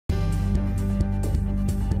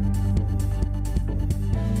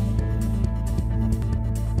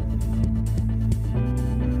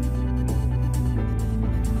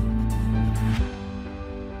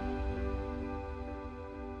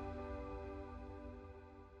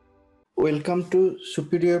Welcome to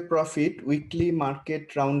Superior Profit Weekly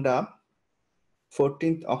Market Roundup,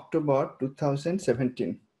 14th October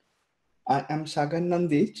 2017. I am Sagar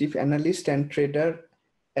Nandi, Chief Analyst and Trader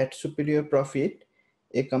at Superior Profit,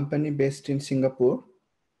 a company based in Singapore.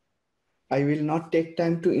 I will not take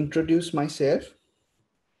time to introduce myself.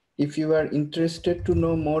 If you are interested to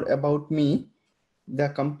know more about me, the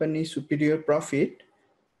company Superior Profit,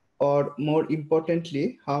 or more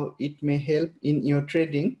importantly, how it may help in your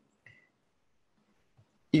trading,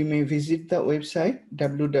 you may visit the website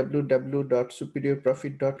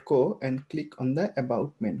www.superiorprofit.co and click on the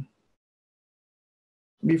About menu.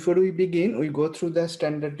 Before we begin, we go through the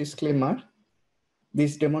standard disclaimer.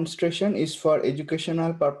 This demonstration is for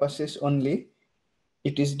educational purposes only.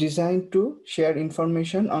 It is designed to share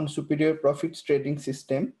information on Superior Profit's trading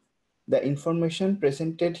system. The information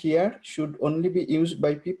presented here should only be used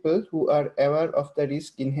by people who are aware of the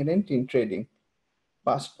risk inherent in trading.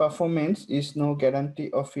 Past performance is no guarantee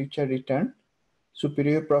of future return.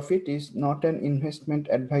 Superior Profit is not an investment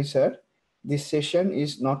advisor. This session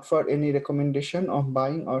is not for any recommendation of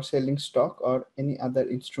buying or selling stock or any other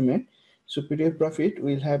instrument. Superior Profit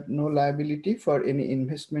will have no liability for any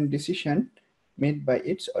investment decision made by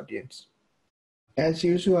its audience. As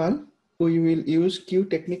usual, we will use Q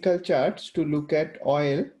technical charts to look at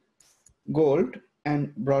oil, gold,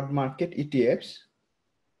 and broad market ETFs.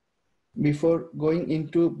 Before going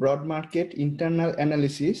into broad market internal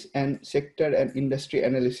analysis and sector and industry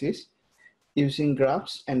analysis using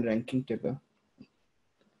graphs and ranking table.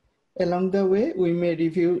 Along the way, we may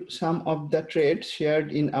review some of the trades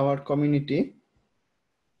shared in our community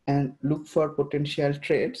and look for potential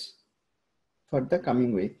trades for the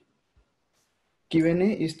coming week.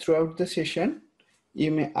 Q&A is throughout the session.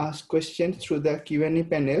 You may ask questions through the Q&A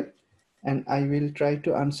panel and I will try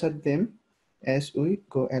to answer them as we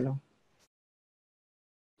go along.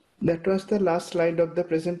 That was the last slide of the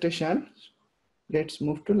presentation. Let's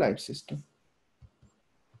move to live system.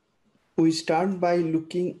 We start by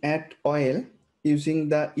looking at oil using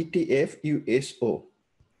the ETF USO.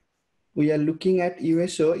 We are looking at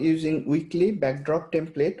USO using weekly backdrop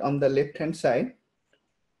template on the left hand side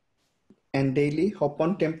and daily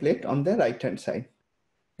hop-on template on the right hand side.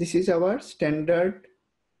 This is our standard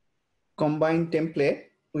combined template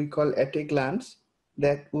we call at a glance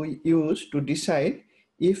that we use to decide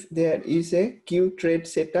if there is a Q trade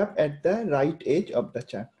setup at the right edge of the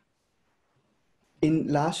chart. In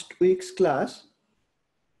last week's class,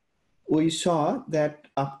 we saw that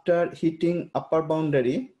after hitting upper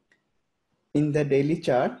boundary in the daily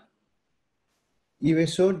chart,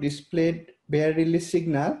 USO displayed bear release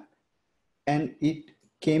signal and it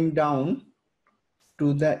came down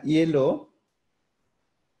to the yellow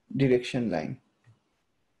direction line.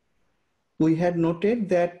 We had noted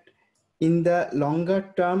that in the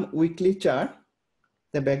longer term weekly chart,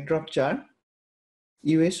 the backdrop chart,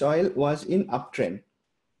 US oil was in uptrend.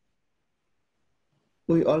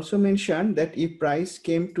 We also mentioned that if price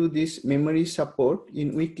came to this memory support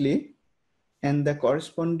in weekly and the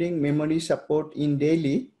corresponding memory support in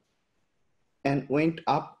daily and went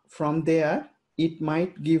up from there, it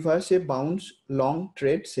might give us a bounce long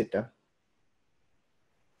trade setup.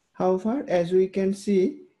 However, as we can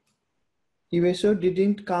see, USO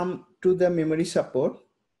didn't come to the memory support.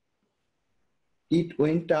 It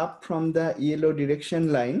went up from the yellow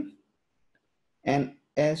direction line, and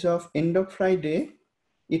as of end of Friday,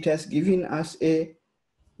 it has given us a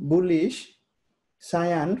bullish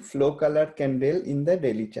cyan flow color candle in the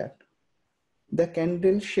daily chart. The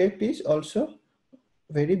candle shape is also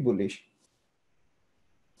very bullish.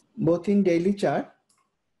 Both in daily chart,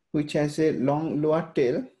 which has a long lower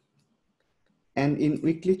tail, and in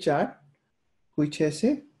weekly chart, which has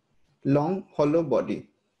a long hollow body.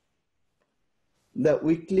 The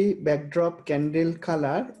weekly backdrop candle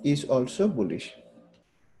color is also bullish.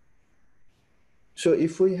 So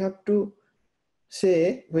if we have to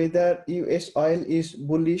say whether US oil is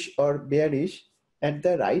bullish or bearish at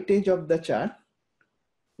the right edge of the chart,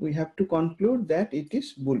 we have to conclude that it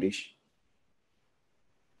is bullish.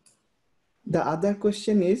 The other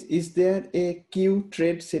question is there a Q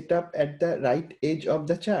trade setup at the right edge of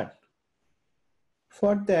the chart?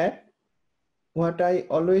 For that, what I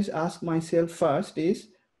always ask myself first is,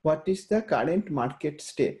 what is the current market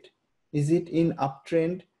state? Is it in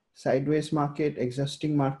uptrend, sideways market,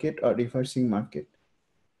 exhausting market, or reversing market?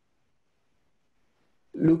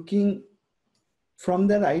 Looking from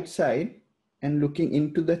the right side and looking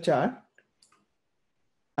into the chart,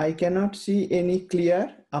 I cannot see any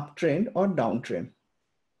clear uptrend or downtrend.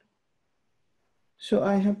 So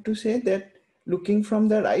I have to say that looking from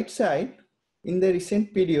the right side in the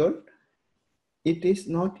recent period, it is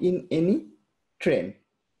not in any trend,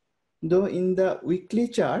 though in the weekly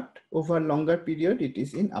chart over longer period it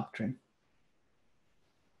is in uptrend.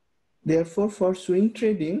 Therefore, for swing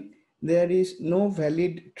trading, there is no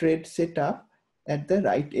valid trade setup at the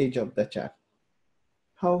right edge of the chart.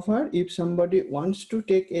 However, if somebody wants to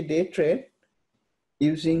take a day trade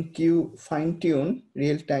using Q fine-tune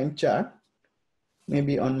real-time chart,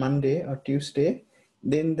 maybe on Monday or Tuesday,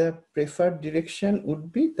 then the preferred direction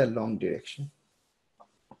would be the long direction.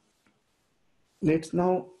 Let's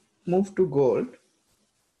now move to gold.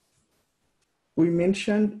 We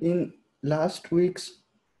mentioned in last week's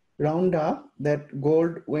roundup that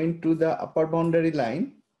gold went to the upper boundary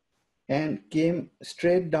line and came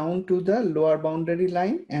straight down to the lower boundary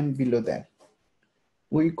line and below that.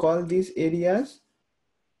 We call these areas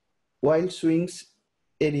wild swings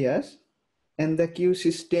areas, and the Q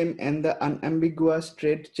system and the unambiguous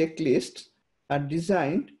trade checklists are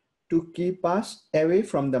designed to keep us away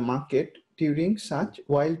from the market during such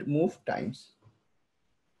wild move times.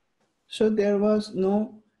 So there was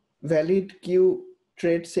no valid Q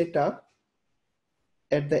trade setup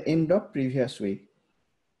at the end of previous week.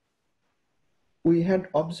 We had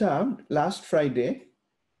observed last Friday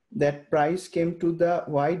that price came to the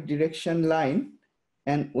y direction line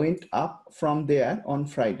and went up from there on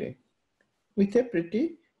Friday with a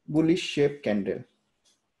pretty bullish shape candle.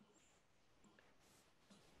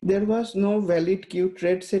 There was no valid Q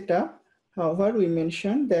trade setup. However, we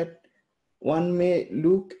mentioned that one may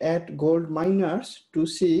look at gold miners to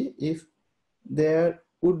see if there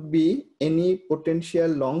would be any potential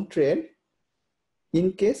long trade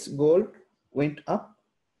in case gold went up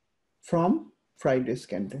from Friday's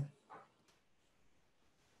candle.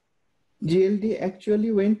 GLD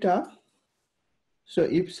actually went up. So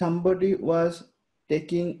if somebody was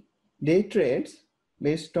taking day trades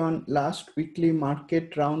based on last weekly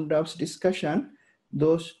market roundups discussion,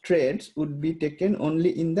 those trades would be taken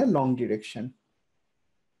only in the long direction.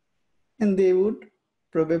 And they would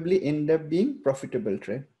probably end up being profitable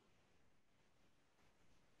trade.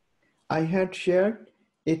 I had shared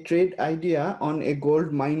a trade idea on a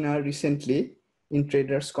gold miner recently in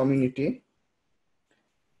traders community.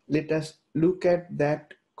 Let us look at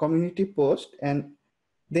that community post and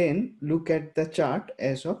then look at the chart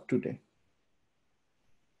as of today.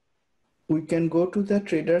 We can go to the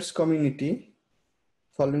traders community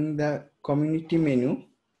following the community menu,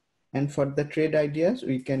 and for the trade ideas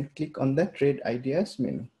we can click on the trade ideas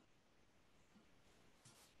menu.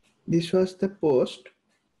 This was the post.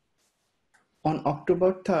 On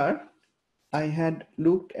October 3rd, I had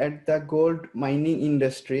looked at the gold mining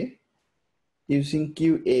industry using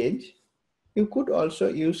Q Edge. You could also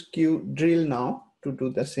use Q Drill now to do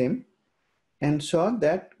the same, and saw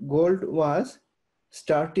that gold was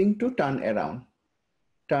starting to turn around,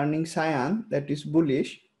 turning cyan, that is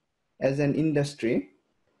bullish, as an industry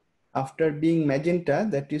after being magenta,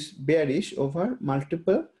 that is bearish, over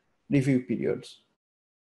multiple review periods.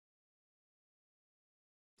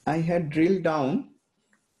 I had drilled down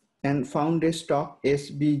and found a stock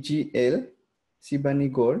SBGL,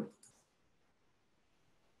 Sibani Gold.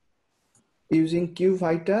 Using Q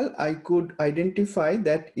Vital, I could identify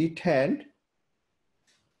that it had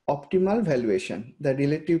optimal valuation. The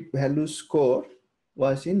relative value score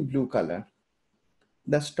was in blue color.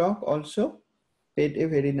 The stock also paid a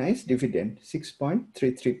very nice dividend,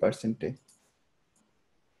 6.33%.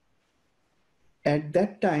 At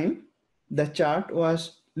that time, the chart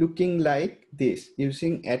was looking like this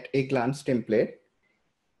using at a glance template.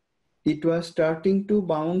 It was starting to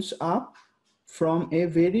bounce up from a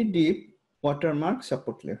very deep watermark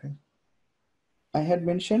support level. I had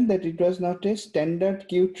mentioned that it was not a standard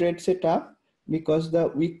Q trade setup because the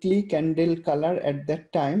weekly candle color at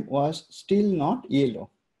that time was still not yellow.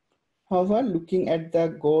 However, looking at the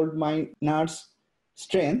gold miner's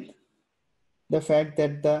strength, the fact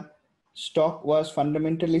that the stock was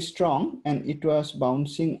fundamentally strong and it was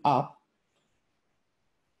bouncing up,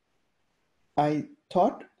 I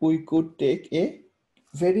thought we could take a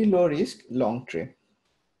very low risk long trade.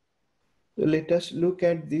 So let us look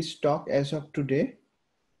at this stock as of today.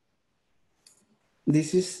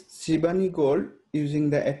 This is Sibani Gold using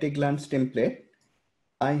the at a glance template.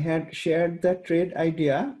 I had shared the trade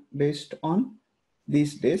idea based on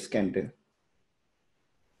this day's candle,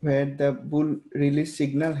 where the bull release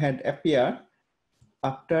signal had appeared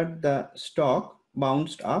after the stock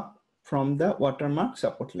bounced up from the watermark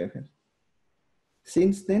support level.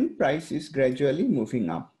 Since then, price is gradually moving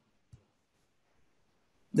up.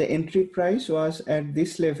 The entry price was at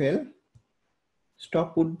this level.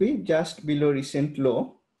 Stop would be just below recent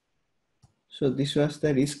low. So this was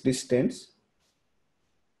the risk distance.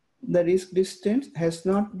 The risk distance has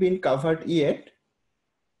not been covered yet.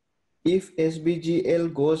 If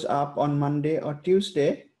SBGL goes up on Monday or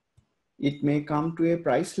Tuesday, it may come to a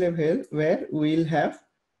price level where we'll have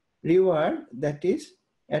reward that is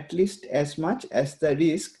at least as much as the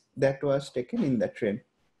risk that was taken in the trade.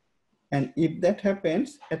 And if that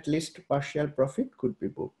happens, at least partial profit could be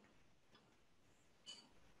booked.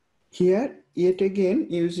 Here, yet again,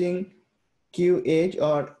 using Q edge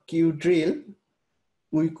or Q drill,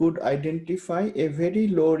 we could identify a very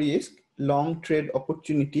low risk long trade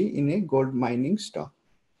opportunity in a gold mining stock.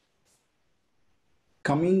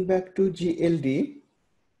 Coming back to GLD,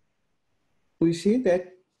 we see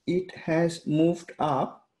that it has moved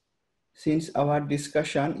up since our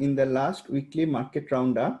discussion in the last weekly market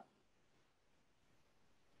roundup.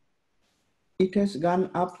 It has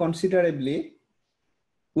gone up considerably.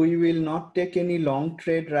 We will not take any long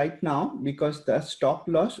trade right now because the stop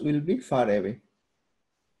loss will be far away.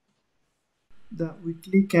 The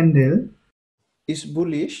weekly candle is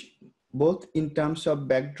bullish both in terms of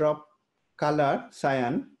backdrop color,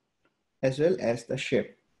 cyan, as well as the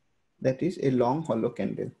shape. That is a long hollow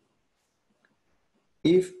candle.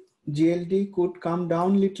 If GLD could come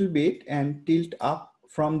down a little bit and tilt up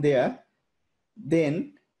from there,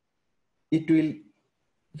 then it will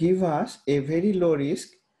give us a very low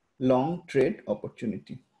risk long trade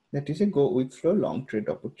opportunity. That is a go with flow long trade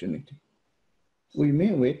opportunity. We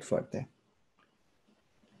may wait for that.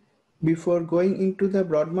 Before going into the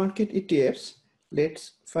broad market ETFs,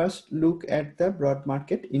 let's first look at the broad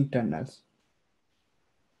market internals.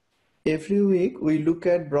 Every week we look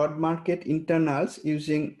at broad market internals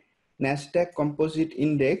using Nasdaq Composite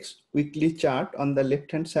Index weekly chart on the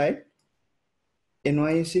left hand side,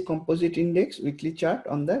 NYSE Composite Index weekly chart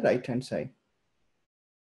on the right hand side.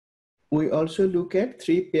 We also look at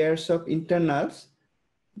three pairs of internals,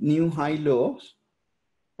 new high lows,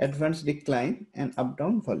 advanced decline, and up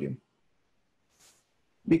down volume.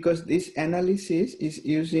 Because this analysis is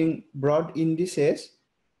using broad indices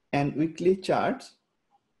and weekly charts,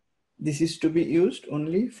 this is to be used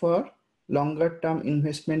only for longer term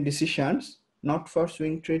investment decisions, not for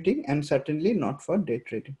swing trading and certainly not for day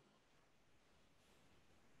trading.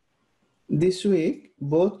 This week,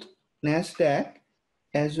 both Nasdaq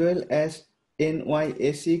as well as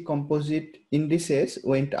NYSE composite indices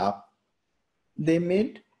went up. They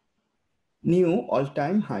made new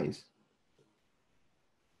all-time highs.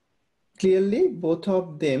 Clearly, both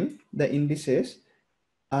of them, the indices,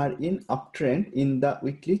 are in uptrend in the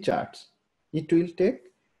weekly charts. It will take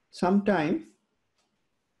some time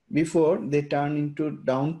before they turn into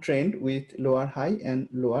downtrend with lower high and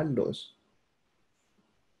lower lows.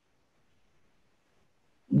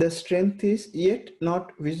 The strength is yet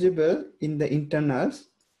not visible in the internals.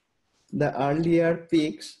 The earlier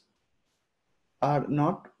peaks are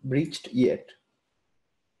not breached yet.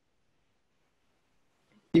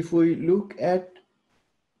 If we look at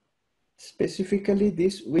specifically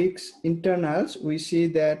this week's internals, we see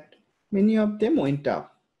that many of them went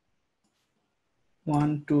up.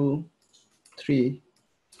 1, 2, 3,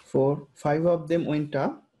 4, 5 of them went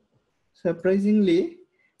up. Surprisingly,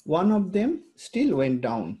 one of them still went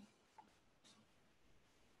down.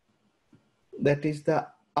 That is the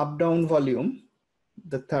up-down volume,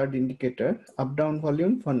 the third indicator, up-down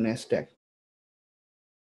volume for Nasdaq.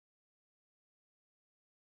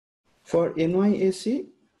 For NYSE,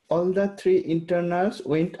 all the three internals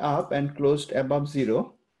went up and closed above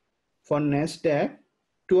zero. For Nasdaq,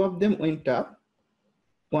 two of them went up,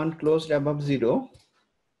 one closed above zero,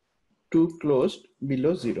 two closed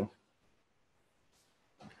below zero.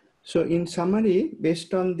 So in summary,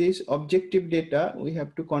 based on this objective data, we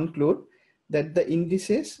have to conclude that the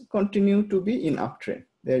indices continue to be in uptrend.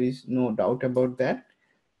 There is no doubt about that.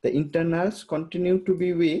 The internals continue to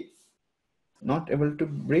be weak, not able to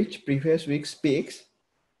breach previous week's peaks.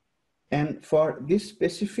 And for this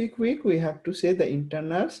specific week, we have to say the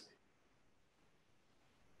internals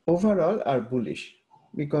overall are bullish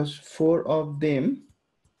because 4 of them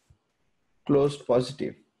closed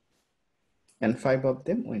positive and 5 of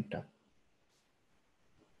them went up.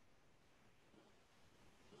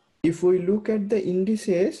 If we look at the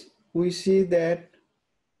indices, we see that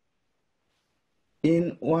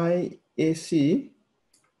NYSE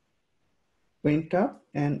went up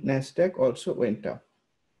and Nasdaq also went up.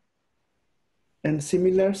 And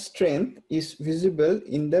similar strength is visible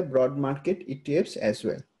in the broad market ETFs as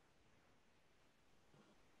well.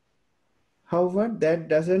 However, that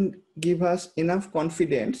doesn't give us enough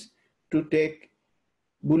confidence to take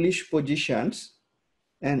bullish positions,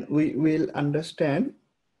 and we will understand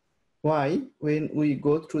why when we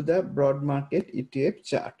go through the broad market ETF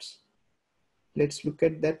charts. Let's look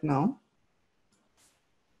at that now.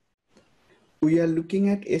 We are looking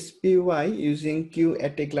at SPY using Q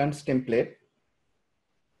at a glance template.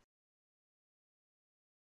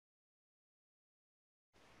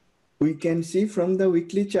 We can see from the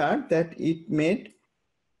weekly chart that it made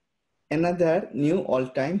another new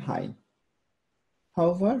all-time high.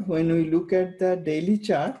 However, when we look at the daily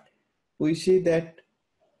chart, we see that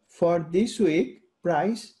for this week,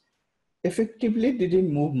 price effectively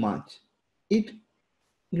didn't move much. It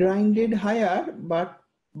grinded higher, but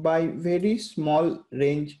by very small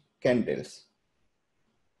range candles.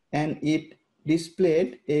 And it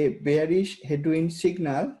displayed a bearish headwind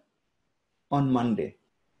signal on Monday.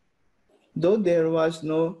 Though there was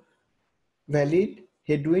no valid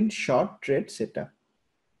headwind short trade setup.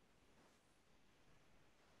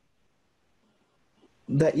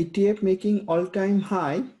 The ETF making all-time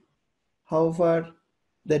high, however,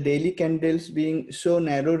 the daily candles being so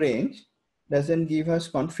narrow range doesn't give us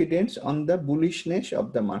confidence on the bullishness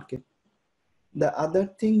of the market. The other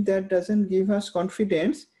thing that doesn't give us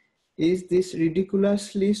confidence is this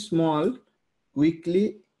ridiculously small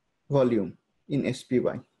weekly volume in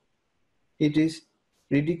SPY. It is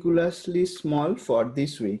ridiculously small for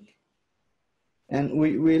this week. And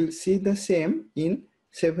we will see the same in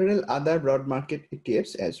several other broad market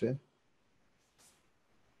ETFs as well.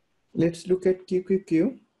 Let's look at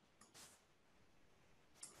QQQ.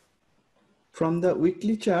 From the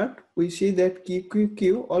weekly chart, we see that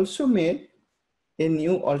QQQ also made a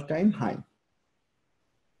new all-time high.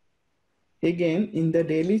 Again, in the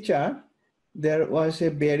daily chart, there was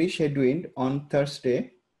a bearish headwind on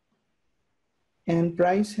Thursday, and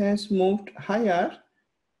price has moved higher,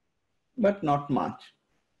 but not much.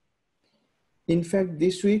 In fact,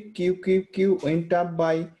 this week QQQ went up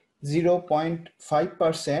by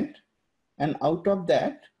 0.5%, and out of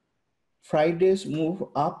that, Friday's move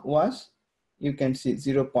up was, you can see,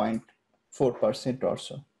 0.4% or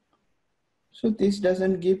so. So this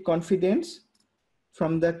doesn't give confidence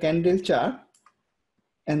from the candle chart,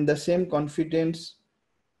 and the same confidence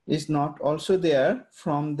is not also there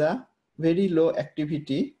from the very low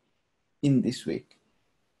activity in this week.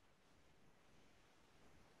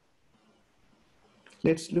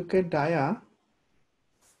 Let's look at DIA.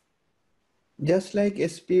 Just like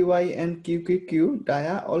SPY and QQQ,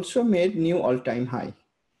 DIA also made new all-time high.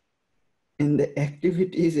 And the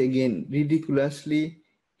activity is again ridiculously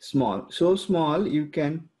small. So small you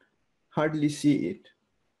can hardly see it.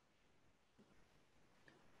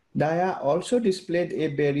 DIA also displayed a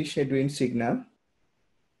bearish headwind signal,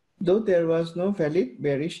 though there was no valid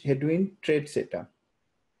bearish headwind trade setup.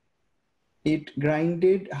 It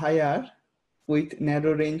grinded higher with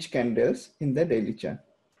narrow range candles in the daily chart.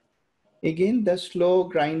 Again, the slow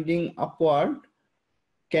grinding upward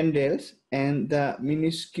candles and the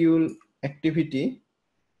minuscule activity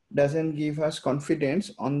doesn't give us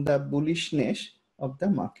confidence on the bullishness of the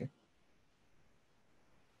market.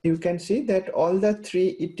 You can see that all the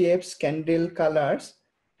three ETFs candle colors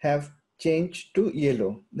have changed to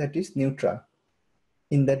yellow, that is neutral,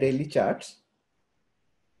 in the daily charts.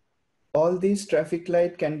 All these traffic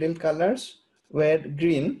light candle colors were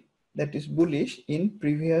green, that is bullish, in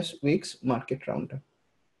previous week's market roundup.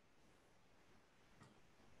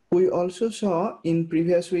 We also saw in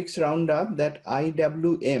previous week's roundup that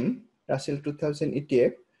IWM, Russell 2000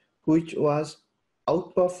 ETF, which was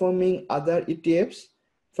outperforming other ETFs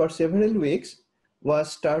for several weeks,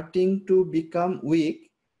 was starting to become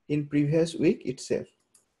weak in previous week itself.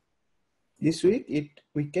 This week it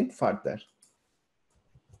weakened further.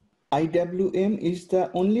 IWM is the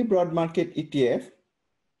only broad market ETF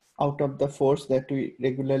out of the four that we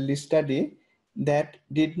regularly study that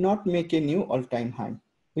did not make a new all-time high.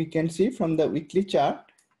 We can see from the weekly chart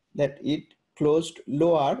that it closed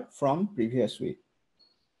lower from previous week.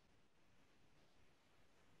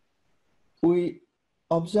 We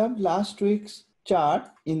observed last week's chart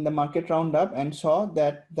in the market roundup and saw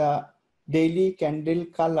that the daily candle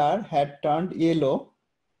color had turned yellow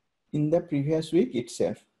in the previous week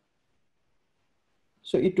itself.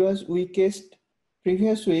 So it was weakest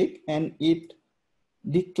previous week and it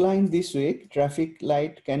declined this week. Traffic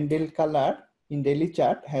light candle color in daily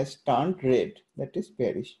chart has turned red, that is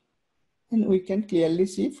bearish. And we can clearly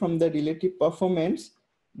see from the relative performance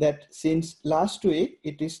that since last week,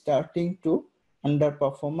 it is starting to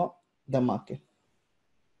underperform the market.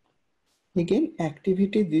 Again,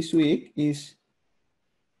 activity this week is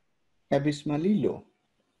abysmally low.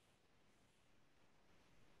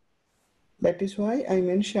 That is why I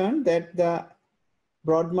mentioned that the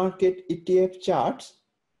broad market ETF charts,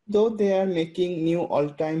 though they are making new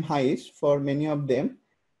all-time highs for many of them,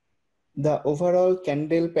 the overall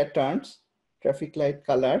candle patterns traffic light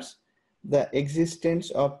colors, the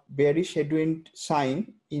existence of bearish headwind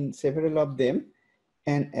sign in several of them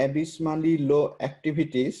and abysmally low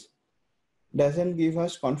activities doesn't give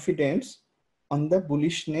us confidence on the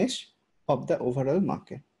bullishness of the overall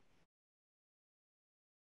market.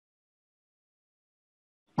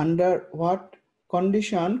 Under what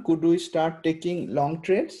condition could we start taking long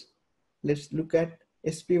trades? Let's look at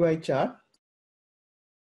SPY chart.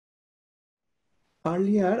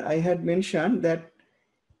 Earlier, I had mentioned that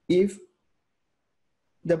if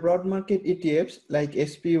the broad market ETFs like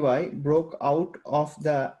SPY broke out of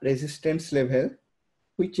the resistance level,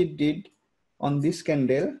 which it did on this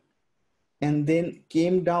candle, and then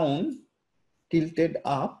came down, tilted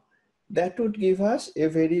up, that would give us a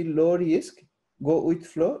very low risk, go with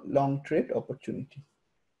flow long trade opportunity.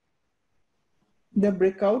 The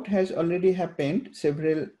breakout has already happened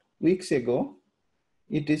several weeks ago.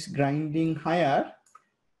 It is grinding higher.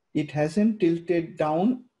 It hasn't tilted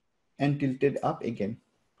down and tilted up again.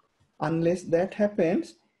 Unless that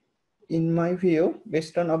happens, in my view,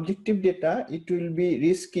 based on objective data, it will be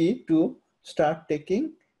risky to start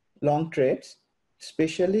taking long trades,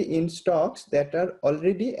 especially in stocks that are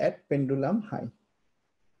already at pendulum high.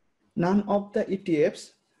 None of the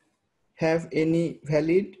ETFs have any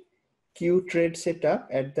valid Q trade setup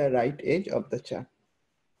at the right edge of the chart.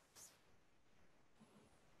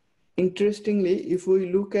 Interestingly, if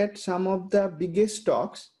we look at some of the biggest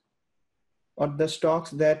stocks or the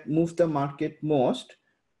stocks that move the market most,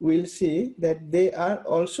 we'll see that they are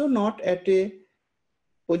also not at a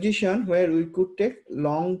position where we could take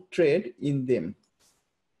long trade in them.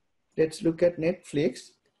 Let's look at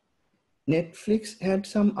Netflix. Netflix had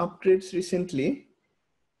some upgrades recently.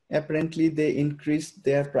 Apparently, they increased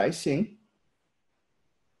their pricing,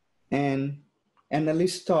 and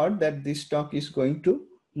analysts thought that this stock is going to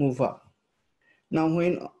move up. Now,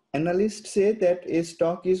 when analysts say that a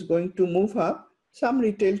stock is going to move up, some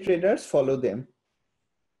retail traders follow them.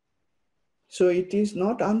 So it is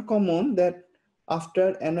not uncommon that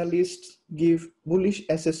after analysts give bullish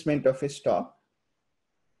assessment of a stock,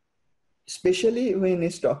 especially when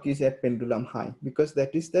a stock is at pendulum high, because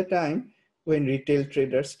that is the time when retail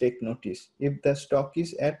traders take notice. If the stock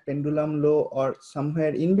is at pendulum low or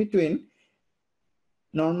somewhere in between,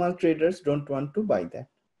 normal traders don't want to buy that.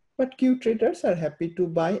 But Q traders are happy to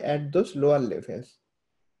buy at those lower levels,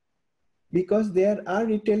 because there are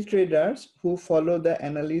retail traders who follow the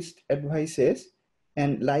analyst advices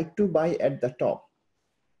and like to buy at the top.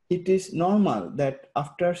 It is normal that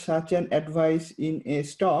after such an advice in a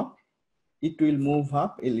stock, it will move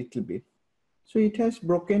up a little bit. So it has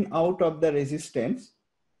broken out of the resistance,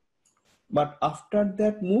 but after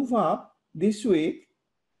that move up this week,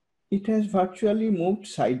 it has virtually moved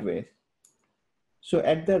sideways. So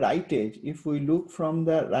at the right edge, if we look from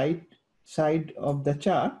the right side of the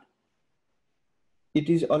chart, it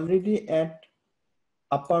is already at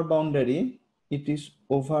upper boundary. It is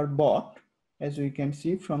overbought, as we can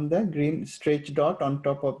see from the green stretch dot on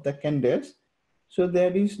top of the candles. So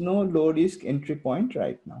there is no low risk entry point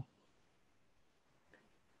right now.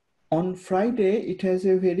 On Friday, it has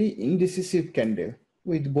a very indecisive candle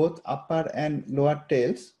with both upper and lower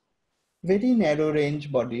tails, very narrow range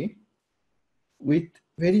body with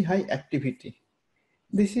very high activity.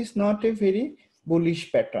 This is not a very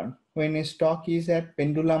bullish pattern. When a stock is at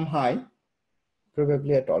pendulum high,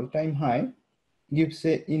 probably at all-time high, gives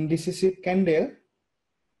a indecisive candle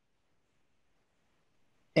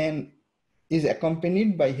and is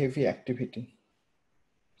accompanied by heavy activity.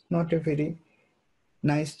 Not a very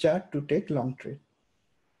nice chart to take long trade.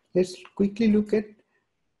 Let's quickly look at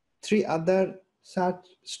three other such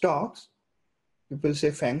stocks. People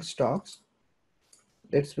say FANG stocks.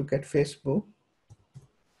 Let's look at Facebook.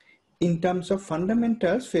 In terms of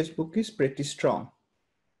fundamentals, Facebook is pretty strong.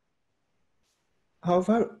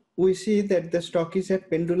 However, we see that the stock is at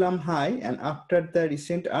pendulum high, and after the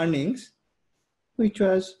recent earnings, which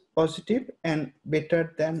was positive and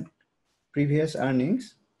better than previous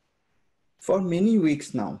earnings, for many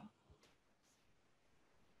weeks now,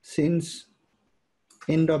 since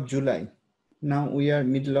end of July, now we are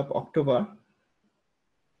middle of October,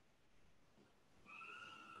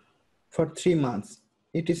 for 3 months,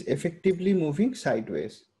 it is effectively moving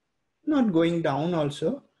sideways, not going down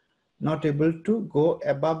also, not able to go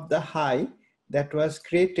above the high that was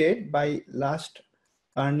created by last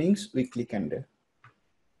earnings weekly candle.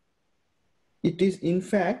 It is in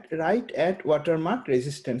fact right at watermark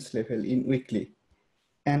resistance level in weekly,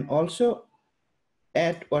 and also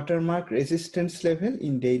at watermark resistance level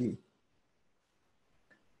in daily.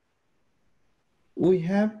 We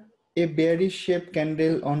have a bearish shape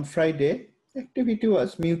candle on Friday. Activity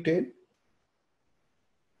was muted.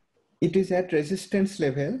 It is at resistance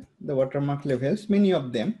level, the watermark levels, many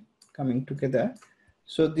of them coming together.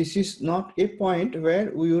 So this is not a point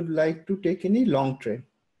where we would like to take any long trade.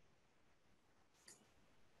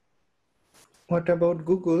 What about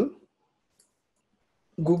Google?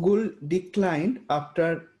 Google declined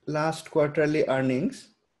after last quarterly earnings,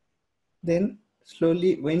 then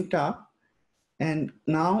slowly went up and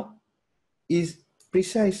now is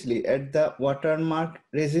precisely at the watermark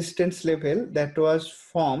resistance level that was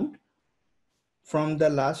formed from the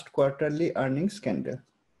last quarterly earnings candle.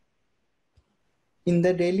 In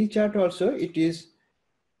the daily chart also, it is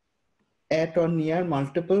at or near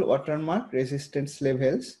multiple watermark resistance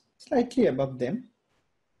levels, slightly above them.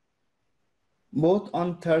 Both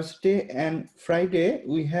on Thursday and Friday,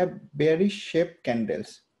 we have bearish shape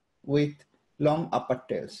candles with long upper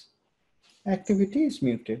tails. Activity is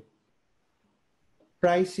muted.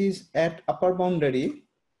 Price is at upper boundary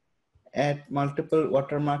at multiple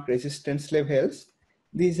watermark resistance levels.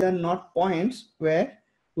 These are not points where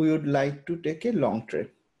we would like to take a long trade.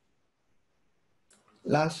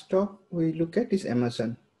 Last stock we look at is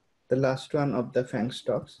Amazon, the last one of the FANG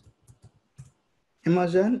stocks.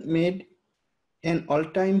 Amazon made an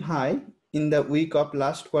all-time high in the week of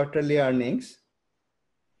last quarterly earnings.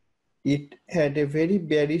 It had a very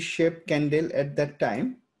bearish shape candle at that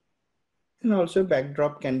time, and also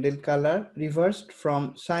backdrop candle color reversed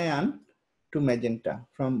from cyan to magenta,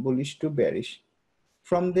 from bullish to bearish.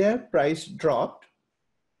 From there, price dropped,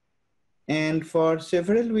 and for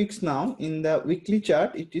several weeks now in the weekly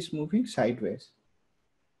chart, it is moving sideways.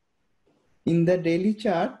 In the daily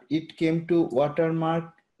chart, it came to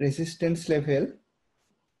watermark resistance level.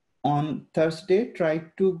 On Thursday,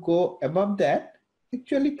 tried to go above that,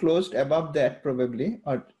 actually closed above that probably,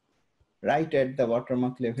 or right at the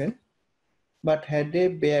watermark level, but had a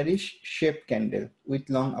bearish shape candle with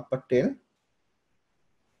long upper tail.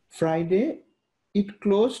 Friday, it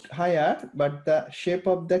closed higher, but the shape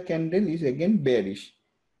of the candle is again bearish,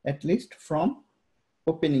 at least from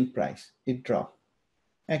opening price. It dropped.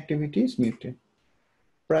 Activity is muted.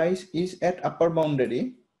 Price is at upper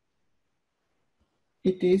boundary.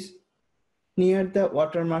 It is near the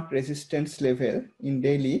watermark resistance level in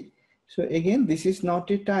daily. So again, this is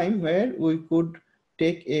not a time where we could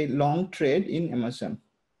take a long trade in Amazon.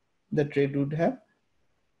 The trade would have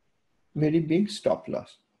very big stop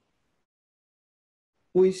loss.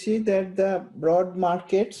 We see that the broad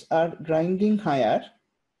markets are grinding higher,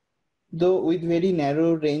 though with very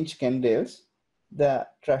narrow range candles. The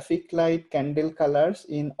traffic light candle colors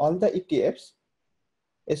in all the ETFs,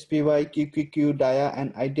 SPY, QQQ, DIA,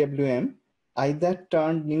 and IWM, either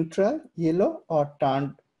turned neutral, yellow, or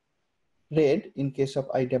turned red in case of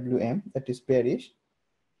IWM, that is bearish.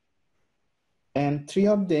 And three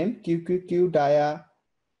of them, QQQ, DIA,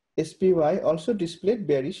 SPY, also displayed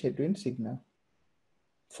bearish headwind signal.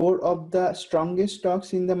 Four of the strongest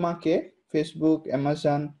stocks in the market, Facebook,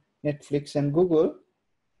 Amazon, Netflix, and Google,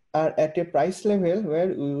 are at a price level where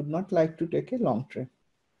we would not like to take a long trade.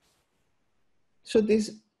 So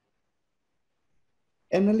this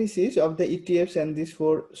analysis of the ETFs and these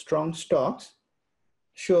four strong stocks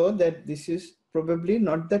show that this is probably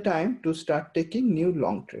not the time to start taking new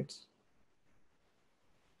long trades.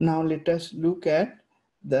 Now let us look at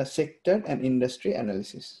the sector and industry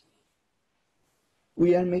analysis.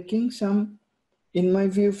 We are making some, in my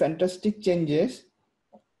view, fantastic changes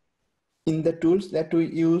in the tools that we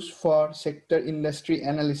use for sector industry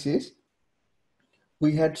analysis.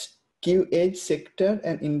 We had Q-Edge sector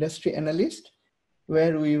and industry analyst,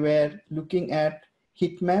 where we were looking at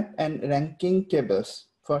heat map and ranking tables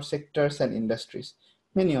for sectors and industries,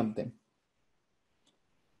 many of them.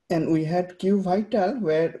 And we had Q Vital,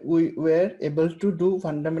 where we were able to do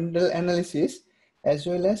fundamental analysis as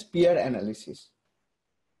well as peer analysis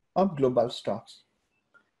of global stocks.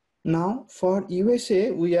 Now for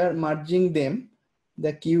USA, we are merging them,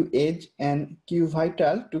 the Q Edge and Q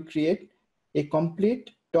Vital, to create a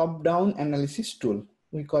complete top-down analysis tool.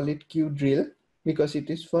 We call it Q Drill because it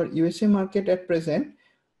is for USA market at present.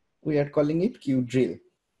 We are calling it Q Drill.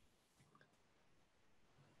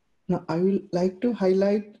 Now I will like to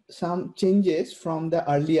highlight some changes from the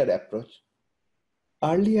earlier approach.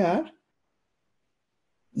 Earlier,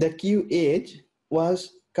 the Q Edge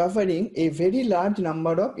was covering a very large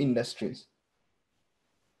number of industries.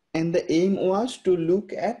 And the aim was to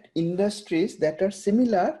look at industries that are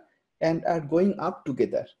similar and are going up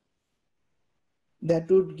together. That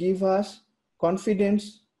would give us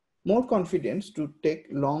confidence, more confidence to take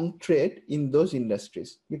long trade in those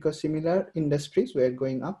industries because similar industries were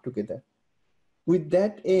going up together. With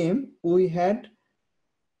that aim, we had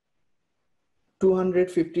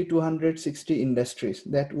 250, 260 industries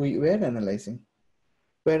that we were analyzing.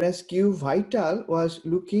 Whereas Q Vital was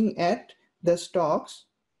looking at the stocks,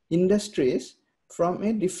 industries from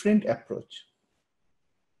a different approach.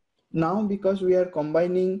 Now, because we are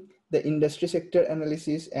combining the industry sector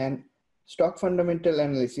analysis and stock fundamental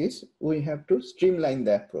analysis, we have to streamline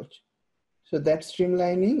the approach. So that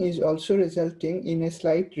streamlining is also resulting in a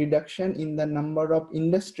slight reduction in the number of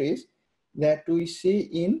industries that we see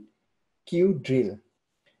in Q drill.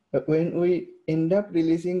 But when we end up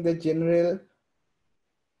releasing the general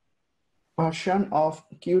version of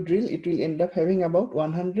Q drill, it will end up having about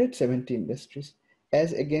 170 industries,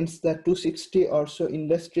 as against the 260 or so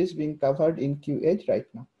industries being covered in Q edge right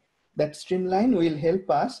now. That streamline will help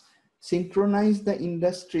us synchronize the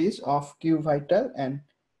industries of Q Vital and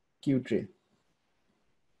Q drill.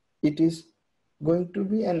 It is going to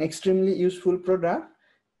be an extremely useful product,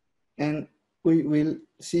 and we will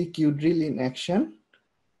see Q drill in action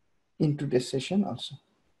in today's session also.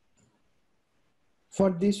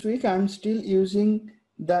 For this week, I'm still using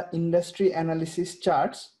the industry analysis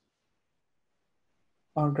charts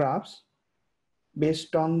or graphs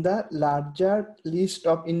based on the larger list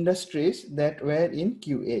of industries that were in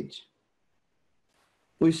Q edge.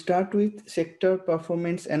 We start with sector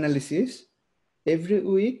performance analysis. Every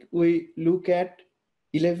week, we look at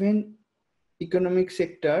 11 economic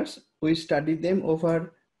sectors. We study them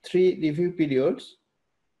over 3 review periods.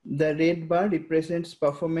 The red bar represents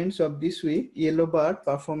performance of this week, yellow bar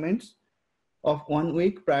performance of 1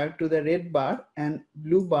 week prior to the red bar, and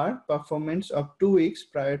blue bar performance of 2 weeks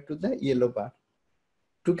prior to the yellow bar.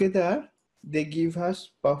 Together, they give us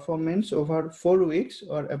performance over 4 weeks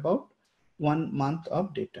or about 1 month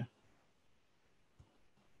of data.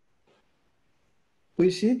 We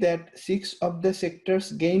see that 6 of the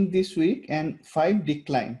sectors gained this week and 5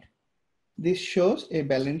 declined. This shows a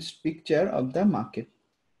balanced picture of the market.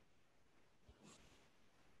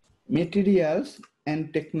 Materials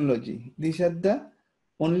and technology. These are the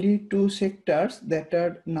only 2 sectors that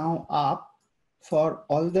are now up for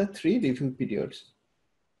all the 3 review periods.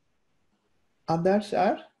 Others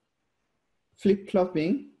are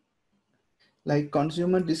flip-flopping, like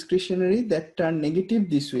consumer discretionary that turned negative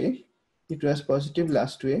this week. It was positive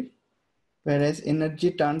last week. Whereas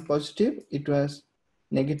energy turned positive, it was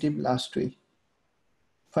negative last week.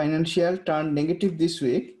 Financial turned negative this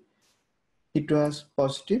week. It was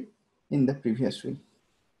positive in the previous week.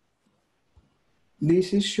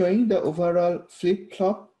 This is showing the overall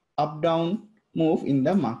flip-flop up-down move in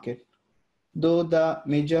the market, though the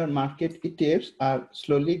major market ETFs are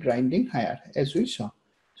slowly grinding higher, as we saw.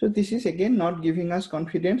 So this is again not giving us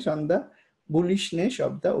confidence on the bullishness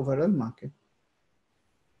of the overall market.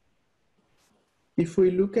 If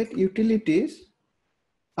we look at utilities,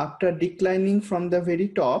 after declining from the very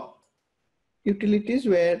top, utilities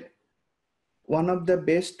were one of the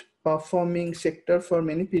best performing sector for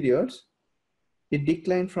many periods. It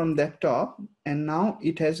declined from that top, and now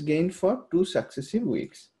it has gained for 2 successive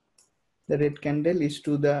weeks. The red candle is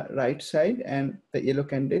to the right side and the yellow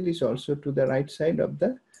candle is also to the right side of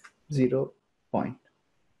the 0 point.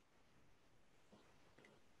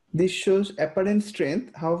 This shows apparent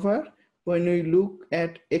strength. However, when we look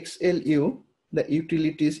at XLU, the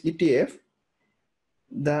utilities ETF,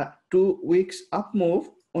 the 2 weeks up move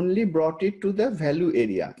only brought it to the value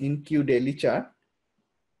area in Q daily chart.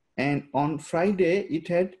 And on Friday, it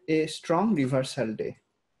had a strong reversal day.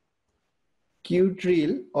 Q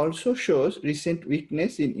drill also shows recent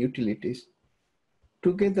weakness in utilities.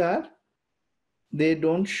 Together, they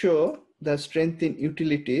don't show the strength in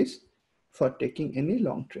utilities for taking any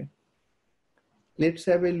long trade. Let's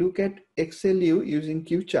have a look at XLU using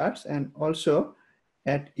Q charts and also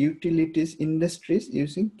at utilities industries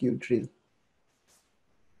using Q drill.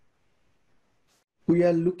 We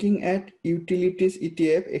are looking at utilities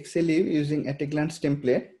ETF XLU using at a glance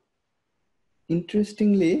template.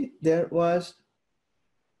 Interestingly, there was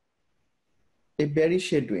a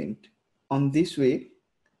bearish headwind on this week.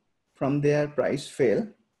 From there, price fell.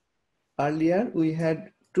 Earlier, we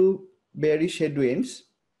had 2 bearish headwinds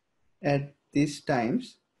at these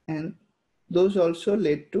times, and those also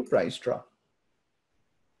led to price drop.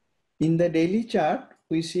 In the daily chart,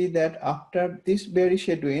 we see that after this bearish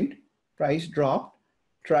headwind, price dropped,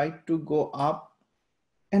 tried to go up,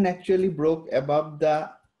 and actually broke above the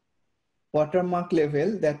watermark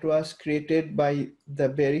level that was created by the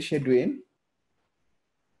bearish headwind,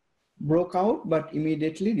 broke out but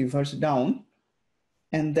immediately reversed down,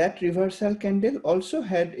 and that reversal candle also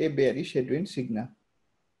had a bearish headwind signal.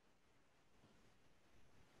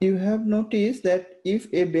 You have noticed that if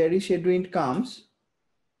a bearish headwind comes,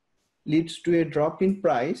 leads to a drop in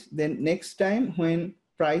price, then next time when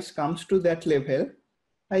price comes to that level,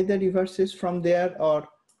 either reverses from there or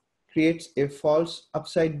creates a false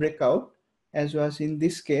upside breakout, as was in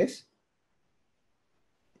this case.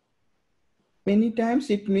 Many times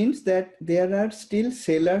it means that there are still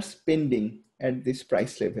sellers pending at this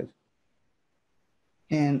price level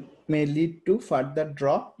and may lead to further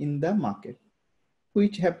drop in the market,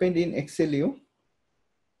 which happened in XLU.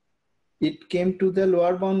 It came to the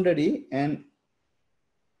lower boundary and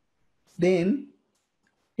then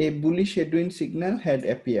a bullish headwind signal had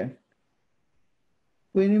appeared.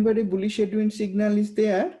 Whenever a bullish headwind signal is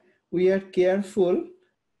there, we are careful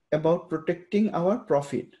about protecting our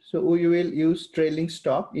profit. So we will use trailing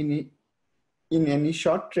stop in any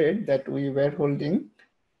short trade that we were holding.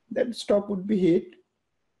 That stop would be hit.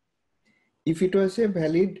 If it was a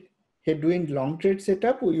valid headwind long trade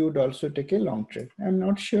setup, we would also take a long trade. I'm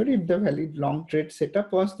not sure if the valid long trade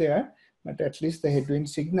setup was there, but at least the headwind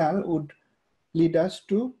signal would lead us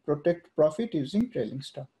to protect profit using trailing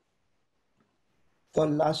stop. For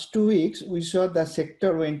last 2 weeks, we saw the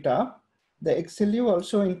sector went up. The XLU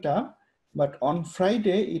also went up, but on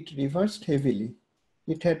Friday, it reversed heavily.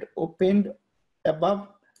 It had opened above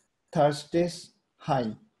Thursday's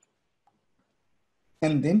high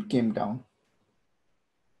and then came down.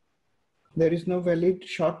 There is no valid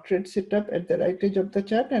short trade setup at the right edge of the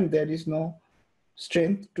chart, and there is no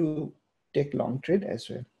strength to take long trade as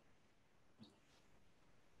well.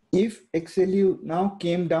 If XLU now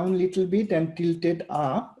came down a little bit and tilted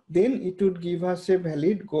up, then it would give us a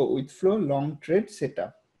valid go with flow long trade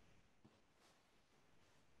setup.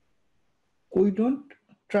 We don't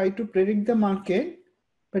try to predict the market,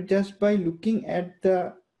 but just by looking at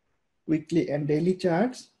the weekly and daily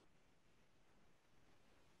charts,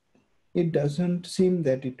 it doesn't seem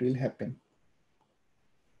that it will happen.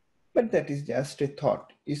 But that is just a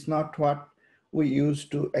thought. It's not what we use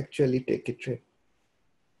to actually take a trade.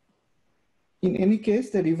 In any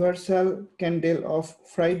case, the reversal candle of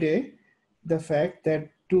Friday, the fact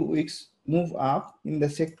that 2 weeks move up in the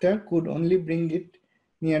sector could only bring it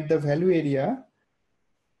near the value area,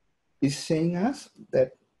 is saying us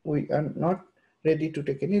that we are not ready to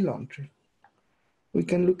take any long trade. We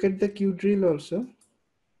can look at the Q drill also.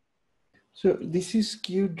 So this is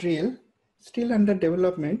Q drill, still under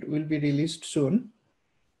development, will be released soon.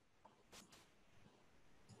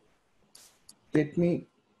 Let me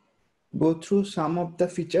go through some of the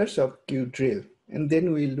features of Q drill, and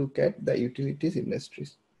then we'll look at the utilities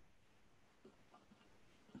industries.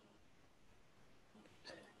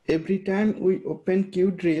 Every time we open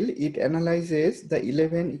Q drill, it analyzes the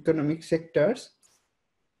 11 economic sectors,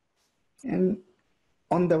 and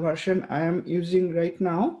on the version I am using right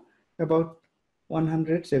now, about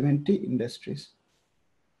 170 industries.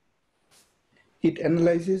 It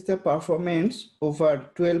analyzes the performance over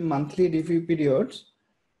 12 monthly review periods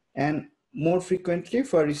and more frequently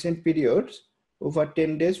for recent periods over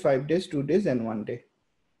 10 days, 5 days, 2 days, and 1 day.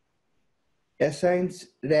 Assigns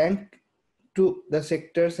rank to the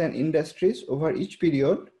sectors and industries over each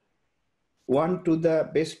period, 1 to the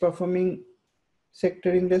best performing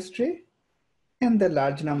sector industry and the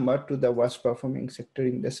large number to the worst performing sector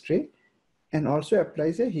industry, and also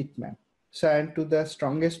applies a heat map. Cyan to the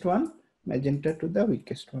strongest one, magenta to the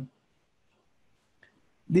weakest one.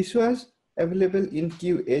 This was available in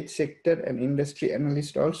Q Edge sector and industry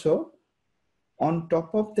analyst also. On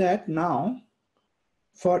top of that, now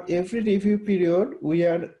for every review period, we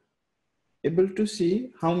are able to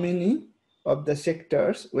see how many of the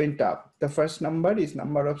sectors went up. The first number is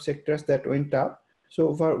number of sectors that went up. So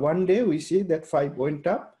over 1 day, we see that 5 went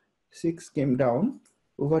up, 6 came down.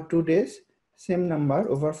 Over 2 days, same number.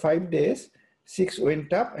 Over 5 days, 6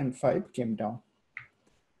 went up and 5 came down.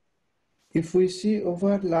 If we see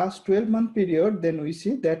over last 12-month period, then we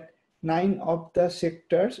see that 9 of the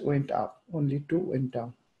sectors went up, only 2 went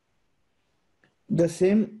down. The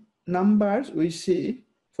same numbers we see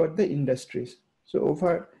for the industries. So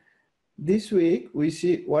over this week, we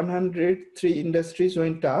see 103 industries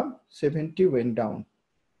went up, 70 went down.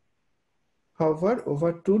 However,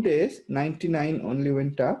 over 2 days, 99 only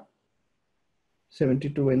went up,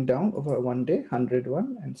 72 went down. Over 1 day,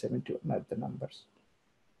 101 and 71 are the numbers.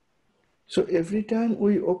 So every time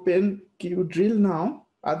we open Q drill now,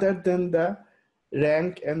 other than the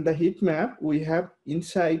rank and the heat map, we have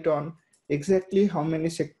insight on exactly how many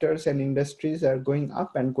sectors and industries are going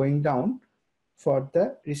up and going down for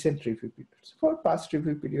the recent review periods, for past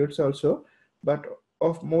review periods also, but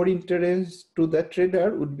of more interest to the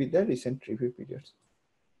trader would be the recent review periods.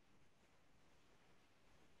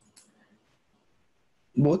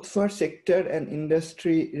 Both for sector and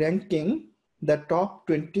industry ranking, the top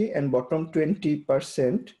 20 and bottom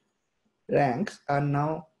 20% ranks are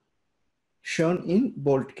now shown in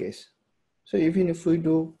bold case. So even if we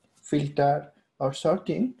do filter or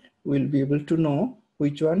sorting, we'll be able to know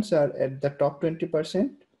which ones are at the top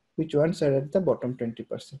 20%, which ones are at the bottom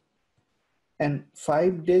 20%. And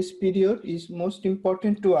 5 days period is most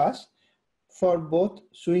important to us for both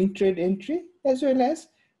swing trade entry as well as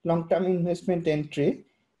long-term investment entry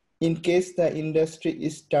in case the industry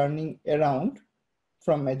is turning around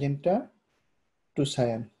from magenta to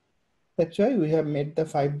cyan. That's why we have made the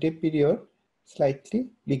 5-day period slightly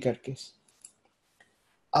bigger case.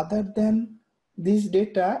 Other than this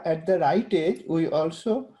data, at the right edge, we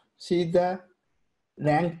also see the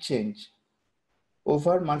rank change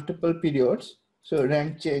over multiple periods. So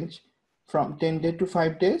rank change from 10 days to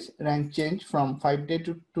 5 days, rank change from 5 days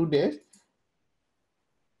to 2 days,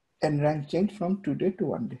 and rank change from 2 days to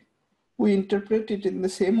 1 day. We interpret it in the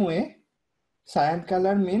same way. Cyan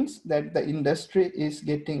color means that the industry is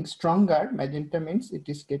getting stronger, magenta means it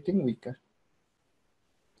is getting weaker.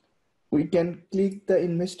 We can click the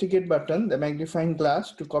investigate button, the magnifying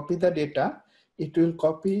glass, to copy the data. It will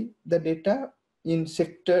copy the data in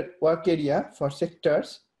sector work area for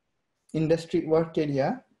sectors, industry work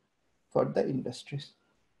area for the industries.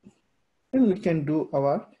 And we can do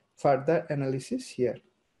our further analysis here.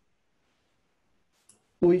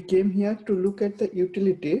 We came here to look at the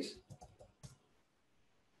utilities.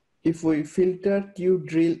 If we filter Q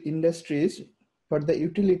drill industries for the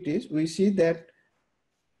utilities, we see that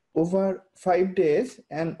over 5 days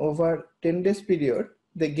and over 10 days period,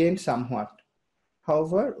 they gained somewhat.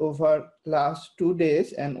 However, over last 2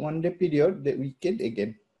 days and 1 day period, they weakened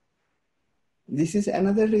again. This is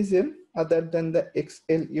another reason other than the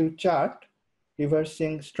XLU chart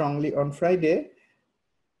reversing strongly on Friday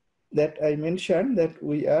that I mentioned that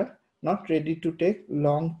we are not ready to take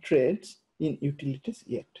long trades in utilities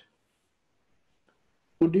yet.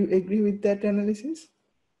 Would you agree with that analysis?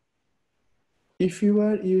 If you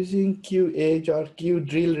are using Q edge or Q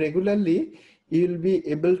drill regularly, you will be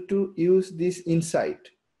able to use this insight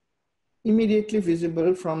immediately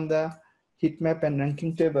visible from the heat map and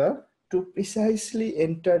ranking table to precisely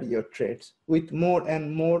enter your trades with more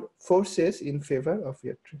and more forces in favor of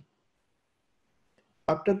your trade.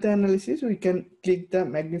 After the analysis, we can click the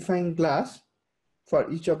magnifying glass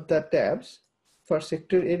for each of the tabs. For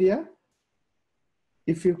sector area,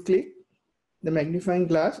 if you click the magnifying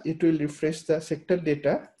glass, it will refresh the sector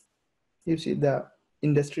data. You see the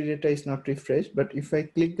industry data is not refreshed, but if I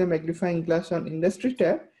click the magnifying glass on industry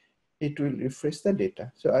tab, it will refresh the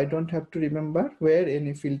data. So I don't have to remember where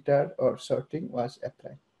any filter or sorting was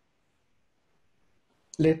applied.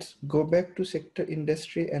 Let's go back to sector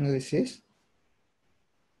industry analysis.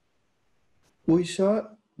 We saw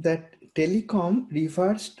that telecom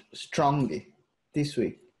reversed strongly this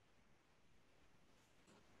week.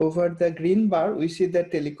 Over the green bar, we see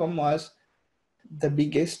that telecom was the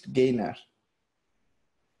biggest gainer.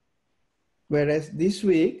 Whereas this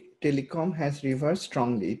week, telecom has reversed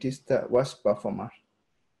strongly. It is the worst performer.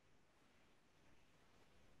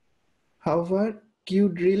 However, Q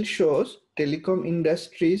drill shows telecom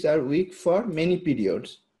industries are weak for many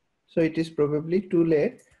periods. So it is probably too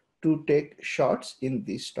late to take shots in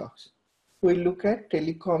these stocks. We look at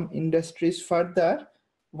telecom industries further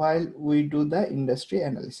while we do the industry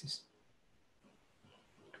analysis.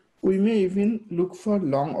 We may even look for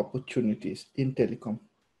long opportunities in telecom.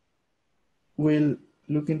 We'll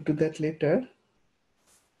look into that later.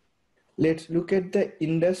 Let's look at the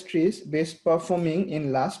industries best performing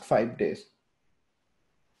in last 5 days.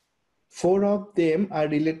 4 of them are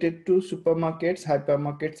related to supermarkets,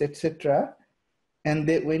 hypermarkets, etc. And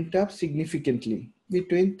they went up significantly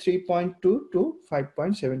between 3.2 to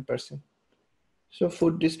 5.7%. So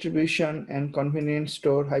food distribution and convenience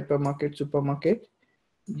store, hypermarket, supermarket,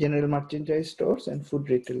 general merchandise stores, and food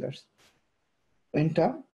retailers went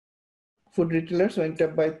up. Food retailers went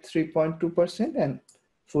up by 3.2%, and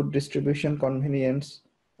food distribution, convenience,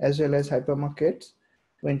 as well as hypermarkets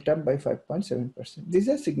went up by 5.7%. These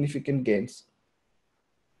are significant gains.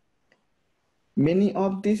 Many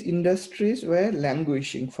of these industries were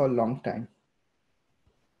languishing for a long time.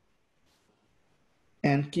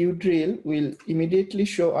 And Q drill will immediately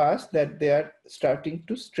show us that they are starting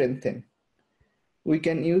to strengthen. We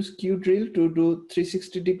can use Q drill to do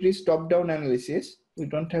 360 degrees top-down analysis. We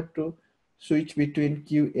don't have to switch between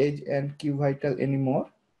Q edge and Q vital anymore.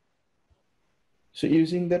 So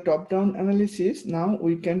using the top-down analysis, now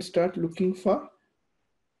we can start looking for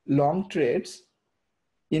long trades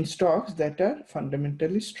in stocks that are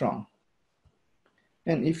fundamentally strong.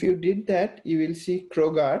 And if you did that, you will see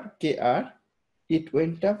Kroger, KR, it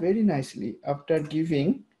went up very nicely after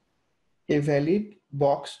giving a valid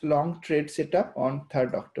box long trade setup on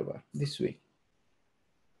 3rd October this week.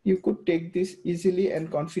 You could take this easily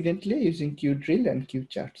and confidently using Q drill and Q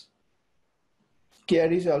charts.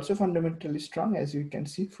 KR is also fundamentally strong, as you can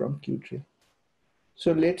see from Q drill.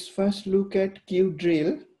 So let's first look at Q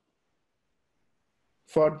drill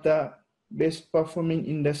for the best performing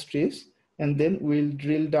industries, and then we'll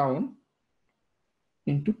drill down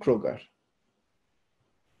into Kroger.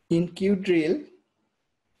 In Q drill,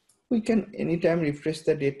 we can anytime refresh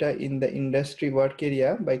the data in the industry work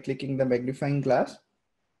area by clicking the magnifying glass,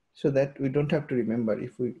 so that we don't have to remember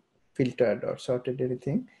if we filtered or sorted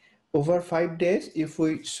anything. Over 5 days, if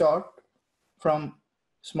we sort from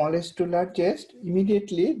smallest to largest,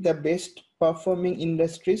 immediately the best performing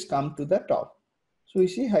industries come to the top. So we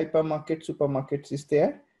see hypermarket, supermarkets is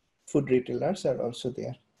there, food retailers are also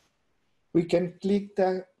there. We can click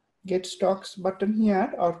the get stocks button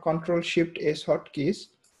here or Control Shift S hotkeys,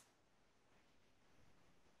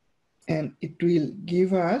 and it will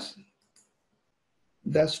give us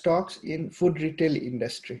the stocks in food retail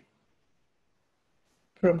industry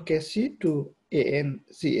from KC to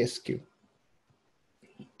ANCSQ.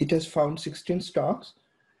 It has found 16 stocks.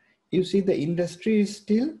 You see the industry is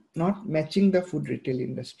still not matching the food retail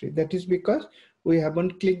industry. That is because we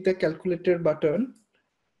haven't clicked the calculator button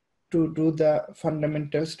to do the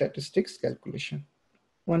fundamental statistics calculation.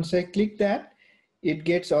 Once I click that, it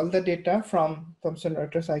gets all the data from Thomson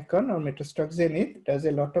Reuters icon or Metastock Zenith, does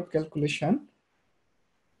a lot of calculation.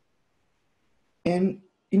 And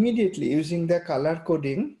immediately using the color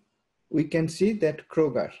coding, we can see that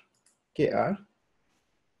Kroger, KR,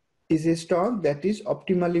 is a stock that is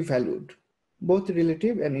optimally valued. Both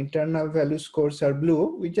relative and internal value scores are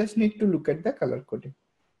blue. We just need to look at the color coding.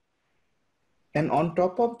 And on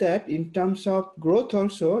top of that, in terms of growth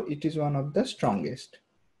also, it is one of the strongest.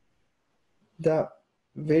 The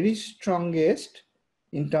very strongest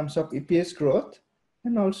in terms of EPS growth,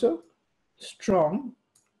 and also strong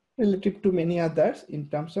relative to many others in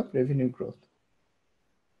terms of revenue growth.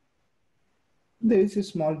 There is a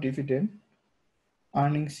small dividend.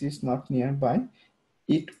 Earnings is not nearby.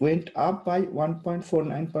 It went up by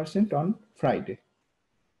 1.49% on Friday.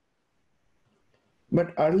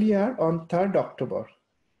 But earlier on 3rd October,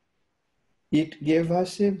 it gave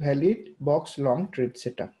us a valid box long trade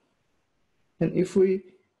setup. And if we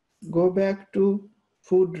go back to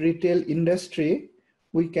food retail industry,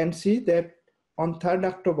 we can see that on 3rd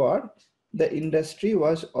October, the industry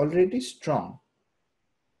was already strong,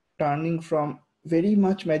 turning from very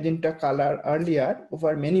much magenta color earlier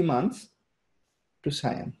over many months to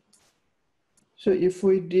cyan. So if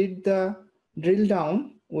we did the drill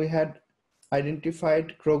down, we had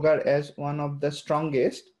identified Kroger as one of the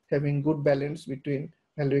strongest, having good balance between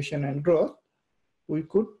valuation and growth. We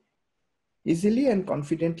could easily and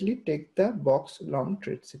confidently take the box long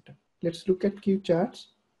trade setup. Let's look at Q charts.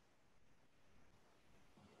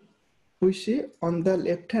 We see on the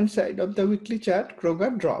left-hand side of the weekly chart,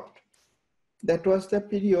 Kroger dropped. That was the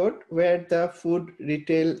period where the food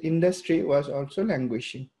retail industry was also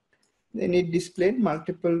languishing. Then it displayed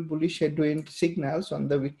multiple bullish headwind signals on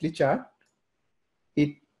the weekly chart.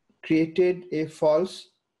 It created a false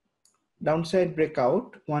downside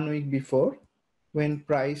breakout 1 week before, when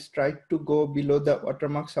price tried to go below the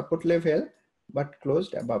watermark support level but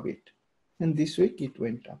closed above it. And this week it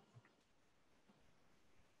went up.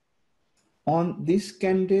 On this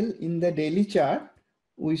candle in the daily chart,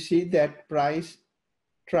 we see that price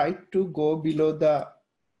tried to go below the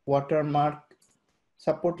watermark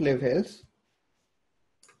support levels,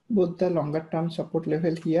 both the longer term support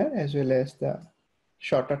level here as well as the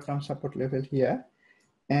shorter term support level here.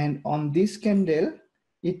 And on this candle,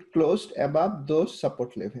 it closed above those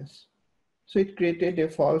support levels. So it created a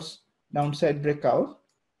false downside breakout.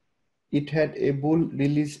 It had a bull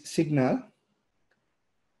release signal,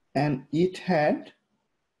 and it had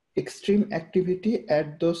extreme activity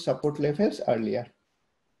at those support levels earlier.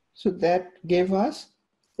 So that gave us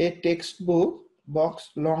a textbook box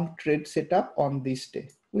long trade setup on this day.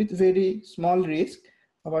 With very small risk,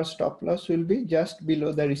 our stop loss will be just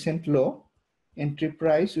below the recent low. Entry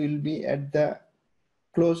price will be at the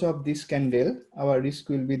close of this candle. Our risk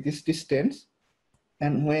will be this distance.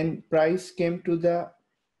 And when price came to the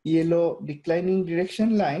yellow declining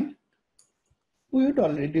direction line, we would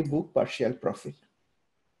already book partial profit.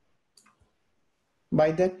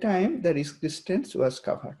 By that time, the risk distance was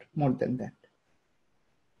covered, more than that.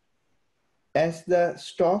 As the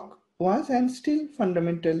stock was and still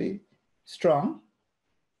fundamentally strong,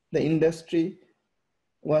 the industry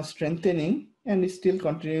was strengthening and is still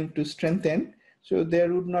continuing to strengthen. So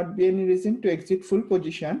there would not be any reason to exit full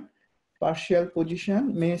position. Partial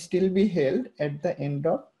position may still be held at the end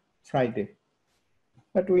of Friday.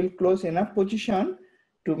 But we'll close enough position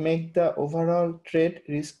to make the overall trade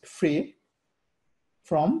risk-free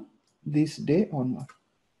from this day onward.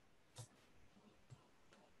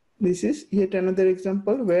 This is yet another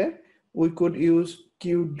example where we could use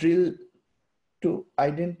Q drill to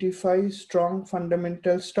identify strong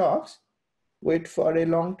fundamental stocks, wait for a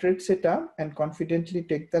long trade setup, and confidently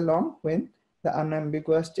take the long when the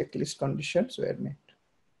unambiguous checklist conditions were met.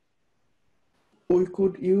 We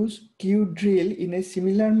could use Q drill in a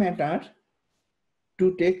similar manner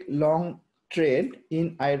to take long trade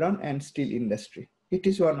in iron and steel industry. It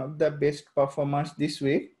is one of the best performers this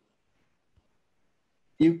week.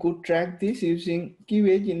 You could track this using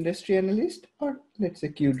QH industry analyst, or let's say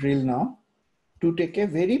Q drill now, to take a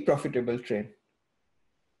very profitable trade.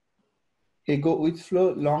 A go with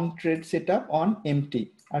flow long trade setup on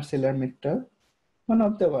MT, ArcelorMittal, one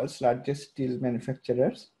of the world's largest steel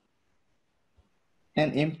manufacturers.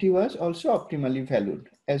 And MT was also optimally valued,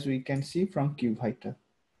 as we can see from Q Vital.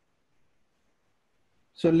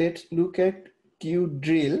 So let's look at Q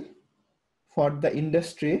drill for the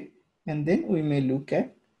industry, and then we may look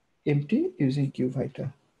at MT using Q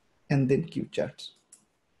Vital, and then Q charts.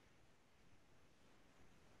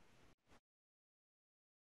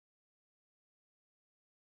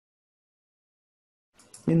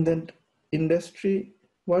 In the industry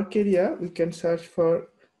work area, we can search for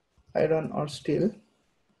iron or steel.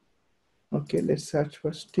 Okay, let's search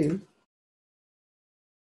for steel.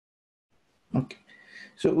 Okay,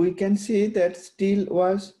 so we can see that steel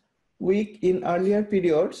was weak in earlier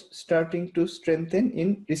periods, starting to strengthen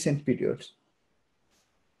in recent periods.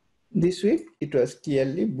 This week, it was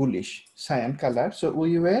clearly bullish, cyan color. So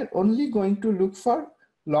we were only going to look for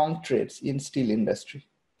long trades in steel industry.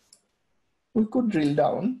 We could drill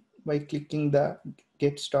down by clicking the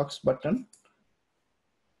Get Stocks button,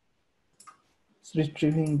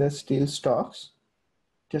 retrieving the steel stocks.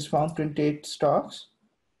 It has found 28 stocks.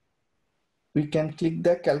 We can click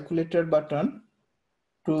the calculator button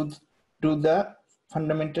to do the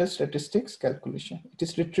fundamental statistics calculation. It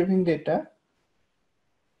is retrieving data.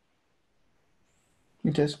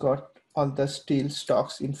 It has got all the steel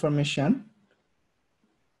stocks information.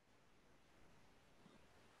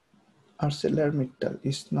 ArcelorMittal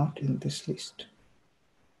is not in this list.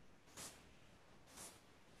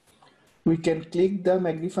 We can click the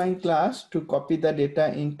magnifying glass to copy the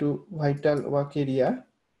data into vital work area.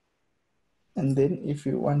 And then if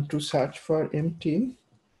you want to search for MT,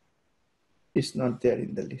 it's not there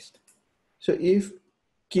in the list. So if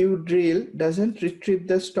Q drill doesn't retrieve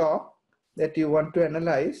the stock that you want to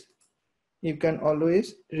analyze, you can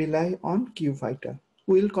always rely on Q Vital.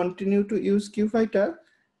 We'll continue to use Q Vital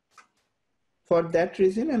for that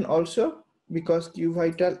reason, and also because Q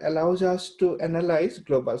Vital allows us to analyze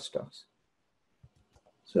global stocks.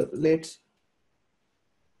 So let's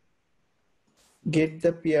get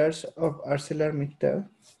the peers of ArcelorMittal.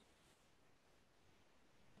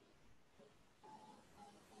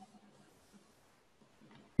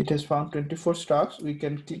 It has found 24 stocks. We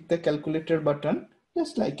can click the calculator button,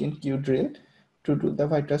 just like in Q drill, to do the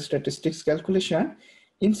vital statistics calculation.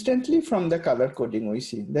 Instantly from the color coding, we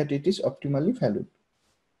see that it is optimally valued.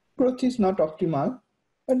 Growth is not optimal,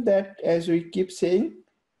 but that, as we keep saying,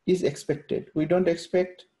 is expected. We don't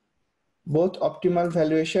expect both optimal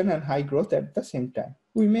valuation and high growth at the same time.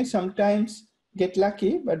 We may sometimes get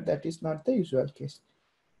lucky, but that is not the usual case.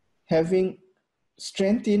 Having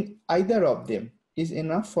strength in either of them is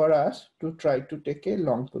enough for us to try to take a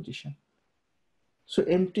long position. So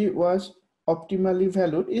MT was optimally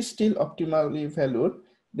valued, is still optimally valued.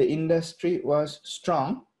 The industry was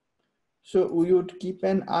strong. So we would keep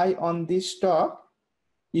an eye on this stock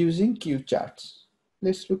using Q charts.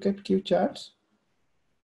 Let's look at Q charts.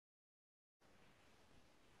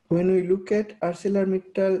 When we look at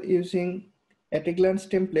ArcelorMittal using at a glance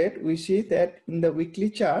template, we see that in the weekly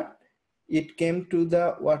chart, it came to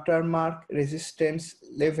the watermark resistance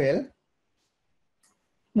level,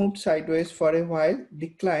 moved sideways for a while,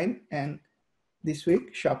 declined, and this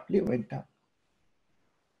week sharply went up.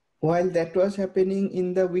 While that was happening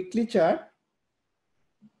in the weekly chart,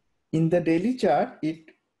 in the daily chart, it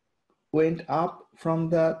went up from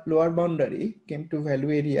the lower boundary, came to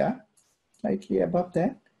value area, slightly above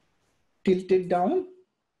that, tilted down,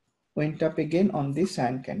 went up again on the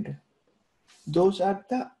cyan candle. Those are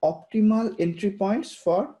the optimal entry points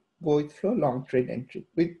for go with flow long trade entry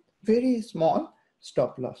with very small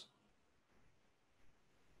stop loss.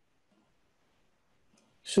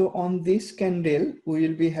 So on this candle, we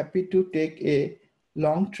will be happy to take a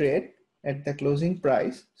long trade at the closing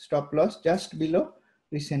price, stop loss just below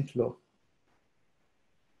recent low.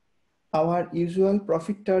 Our usual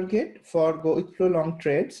profit target for go with flow long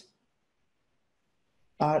trades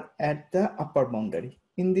are at the upper boundary.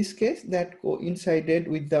 In this case, that coincided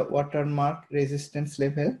with the watermark resistance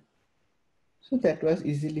level. So that was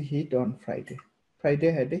easily hit on Friday.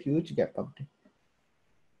 Friday had a huge gap up day.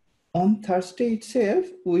 On Thursday itself,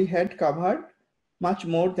 we had covered much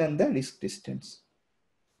more than the risk distance.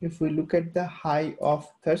 If we look at the high of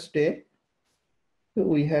Thursday,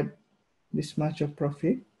 we had this much of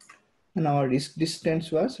profit and our risk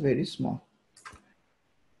distance was very small.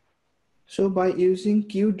 So by using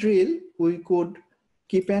Q drill, we could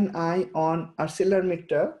keep an eye on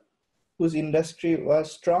ArcelorMittal, whose industry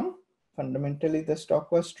was strong. Fundamentally, the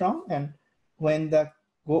stock was strong. And when the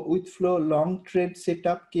go with flow long trade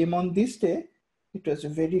setup came on this day, it was a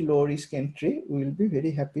very low risk entry. We will be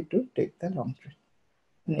very happy to take the long trade.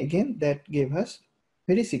 And again, that gave us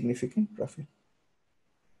very significant profit.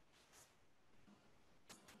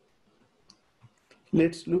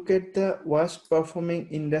 Let's look at the worst performing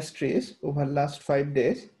industries over last 5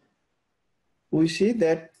 days. We see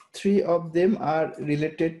that 3 of them are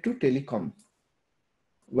related to telecom: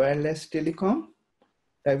 wireless telecom,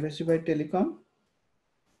 diversified telecom,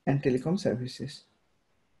 and telecom services.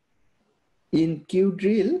 In Q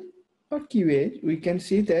drill or QH, we can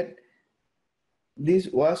see that these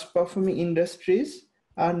worst performing industries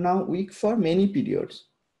are now weak for many periods.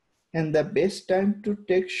 And the best time to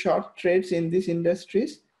take short trades in these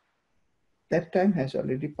industries, that time has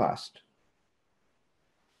already passed.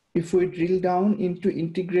 If we drill down into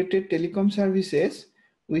integrated telecom services,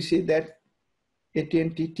 we see that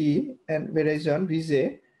AT&T and Verizon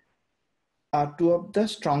VZ are 2 of the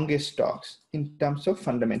strongest stocks in terms of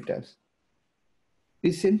fundamentals.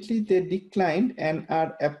 Recently, they declined and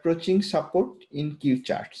are approaching support in Q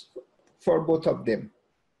charts for both of them.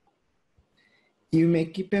 You may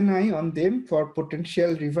keep an eye on them for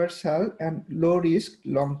potential reversal and low risk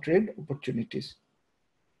long trade opportunities.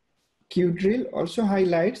 Q drill also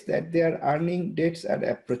highlights that their earning dates are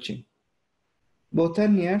approaching. Both are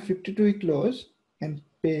near 52-week lows and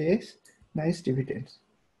pays nice dividends.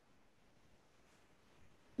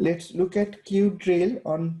 Let's look at Q drill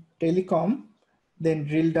on telecom, then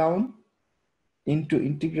drill down into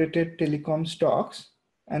integrated telecom stocks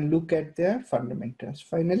and look at their fundamentals.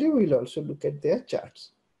 Finally, we'll also look at their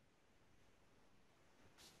charts.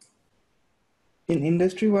 In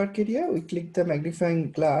industry work area, we click the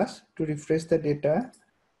magnifying glass to refresh the data,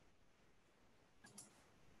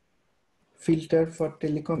 filter for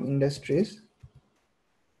telecom industries,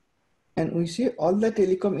 and we see all the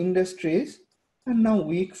telecom industries are now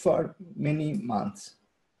weak for many months.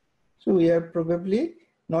 So we are probably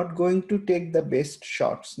not going to take the best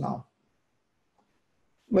shots now.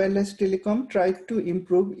 Wireless telecom tried to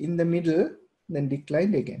improve in the middle, then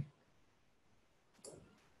declined again.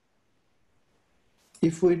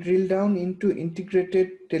 If we drill down into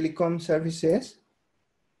integrated telecom services,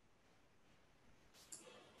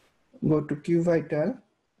 go to QVital,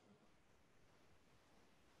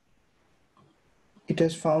 it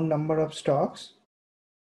has found number of stocks.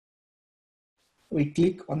 We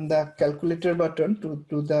click on the calculator button to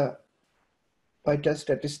do the vital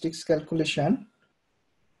statistics calculation.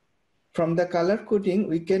 From the color coding,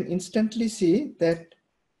 we can instantly see that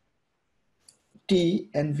T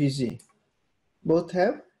and VZ both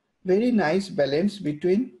have very nice balance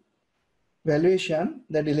between valuation,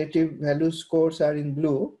 the relative value scores are in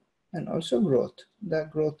blue, and also growth. The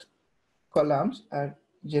growth columns are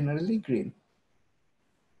generally green.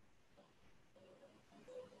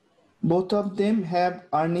 Both of them have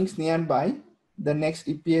earnings nearby. The next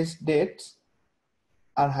EPS dates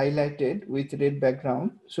are highlighted with red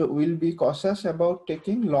background. So we'll be cautious about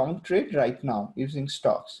taking long trade right now using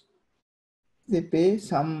stocks. They pay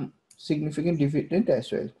some significant dividend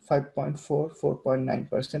as well, 5.4,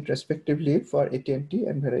 4.9% respectively for AT&T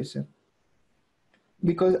and Verizon.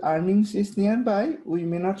 Because earnings is nearby, we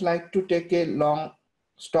may not like to take a long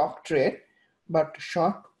stock trade, but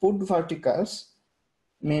short put verticals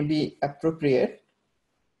may be appropriate.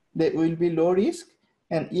 They will be low risk,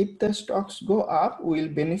 and if the stocks go up, we will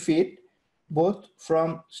benefit both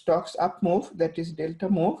from stocks up move, that is delta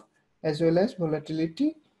move, as well as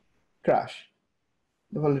volatility crash.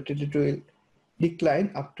 The volatility will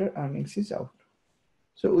decline after earnings is out.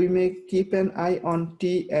 So we may keep an eye on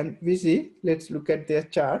T and VZ. Let's look at their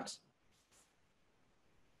charts.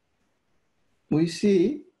 We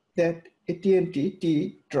see that AT&T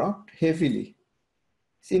T dropped heavily.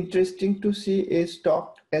 It's interesting to see a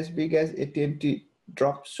stock as big as AT&T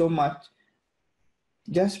drop so much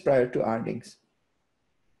just prior to earnings.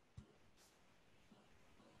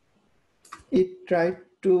 It tried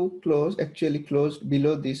to close, actually closed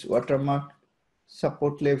below this watermark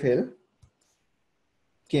support level,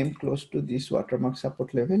 came close to this watermark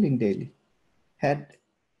support level in daily, had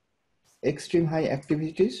extreme high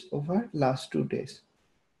activities over last 2 days.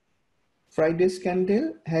 Friday's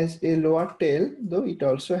candle has a lower tail, though it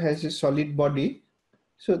also has a solid body,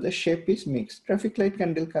 so the shape is mixed. Traffic light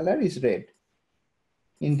candle color is red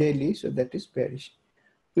in daily, so that is bearish.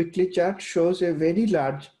 Weekly chart shows a very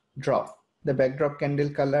large drop. The backdrop candle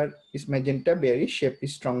color is magenta, bearish, shape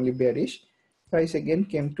is strongly bearish. Price again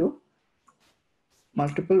came to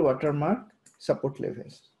multiple watermark support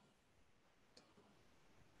levels.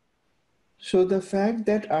 So the fact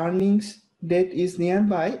that earnings date is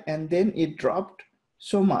nearby and then it dropped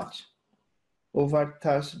so much over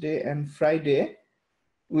Thursday and Friday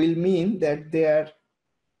will mean that their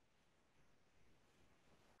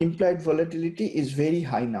implied volatility is very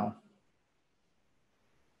high now,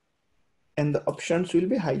 and the options will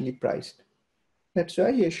be highly priced. That's why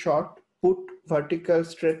a short put vertical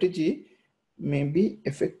strategy may be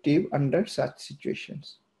effective under such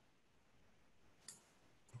situations.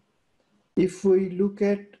 If we look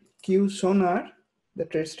at Q Sonar, the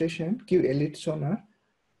trade station, Q Elite Sonar,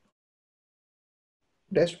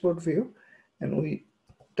 dashboard view, and we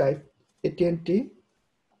type AT&T,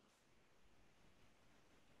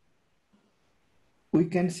 we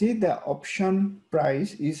can see the option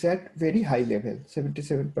price is at very high level,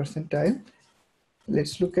 77 percentile.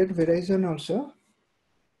 Let's look at Verizon also.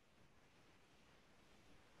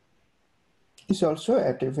 Is also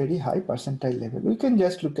at a very high percentile level. We can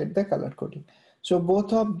just look at the color coding. So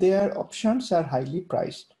both of their options are highly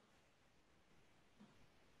priced.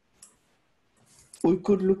 We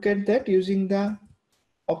could look at that using the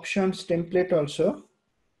options template also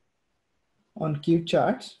on Q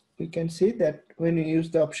charts. We can see that when you use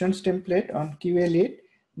the options template on Q Elite,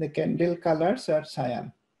 the candle colors are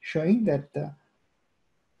cyan, showing that the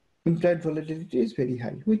implied volatility is very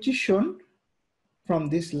high, which is shown from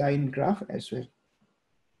this line graph as well.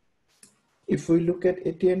 If we look at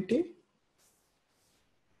AT&T,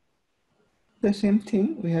 the same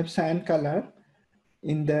thing, we have cyan color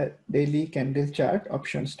in the daily candle chart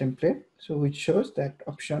options template, so which shows that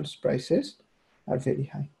options prices are very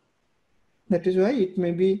high. That is why it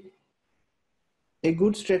may be a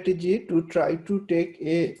good strategy to try to take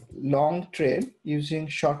a long trade using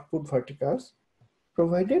short put verticals,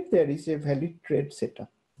 provided there is a valid trade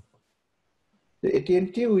setup. The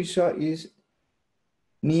AT&T we saw is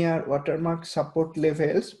near watermark support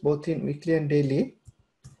levels, both in weekly and daily.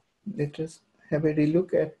 Let us have a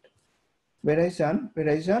relook at Verizon.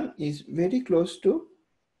 Verizon is very close to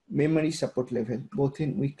memory support level, both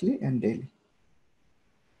in weekly and daily.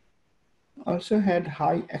 Also had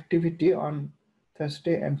high activity on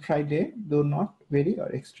Thursday and Friday, though not very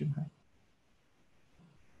or extreme high.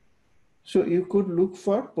 So you could look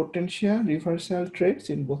for potential reversal trades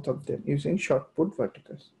in both of them using short put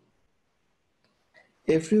verticals.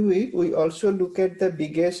 Every week, we also look at the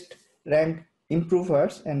biggest rank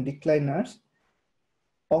improvers and decliners.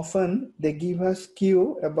 Often they give us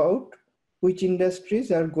cue about which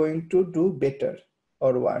industries are going to do better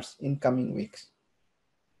or worse in coming weeks.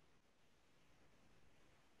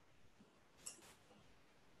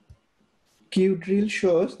 Q drill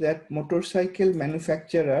shows that motorcycle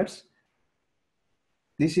manufacturers,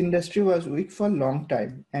 this industry was weak for a long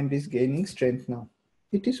time and is gaining strength now.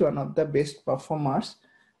 It is one of the best performers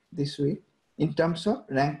this week in terms of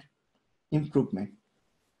rank improvement.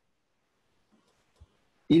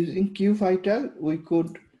 Using Q Vital, we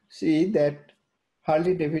could see that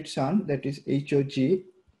Harley Davidson, that is HOG,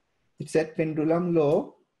 it's at pendulum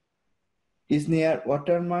low, is near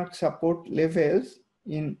watermark support levels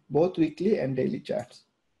in both weekly and daily charts.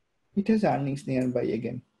 It has earnings nearby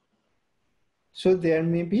again. So there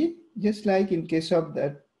may be, just like in case of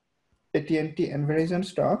that AT&T and Verizon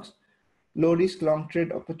stocks, low risk long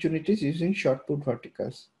trade opportunities using short put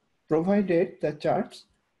verticals, provided the charts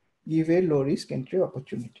give a low risk entry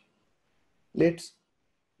opportunity. Let's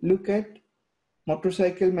look at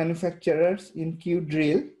motorcycle manufacturers in Q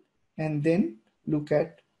drill and then look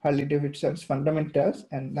at Harley Davidson's fundamentals,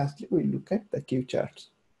 and lastly we look at the Q charts.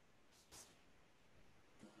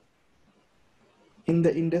 In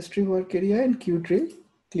the industry work area in Q drill,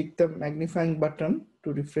 click the magnifying button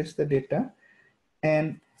to refresh the data,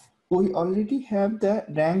 and we already have the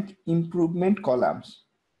rank improvement columns.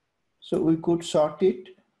 So we could sort it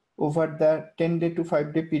over the 10-day to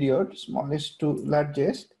 5-day period, smallest to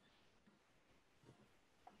largest.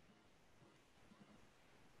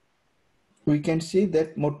 We can see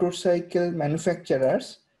that motorcycle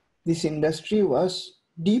manufacturers, this industry was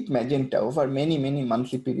deep magenta over many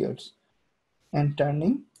monthly periods. and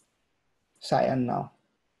turning cyan now.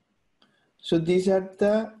 So these are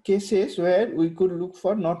the cases where we could look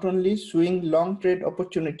for not only swing long trade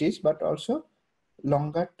opportunities, but also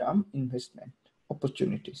longer term investment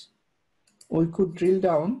opportunities. We could drill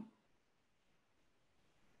down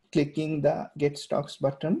clicking the Get Stocks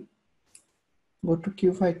button, go to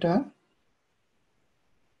QVital.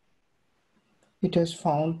 It has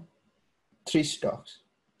found 3 stocks.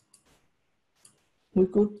 We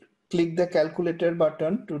could click the calculator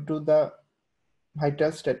button to do the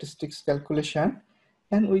vital statistics calculation,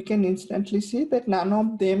 and we can instantly see that none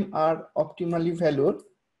of them are optimally valued.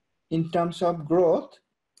 In terms of growth,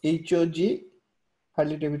 HOG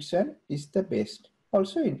Harley Davidson is the best.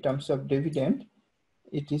 Also in terms of dividend,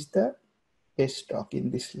 it is the best stock in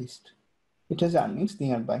this list. It has earnings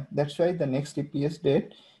nearby. That's why the next EPS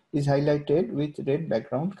date is highlighted with red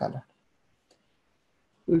background color.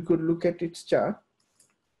 We could look at its chart.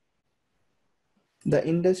 The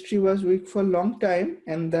industry was weak for a long time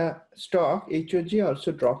and the stock HOG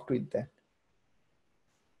also dropped with that.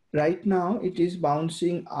 Right now it is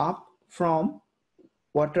bouncing up from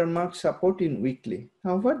watermark support in weekly.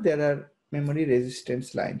 However, there are memory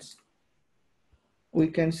resistance lines. We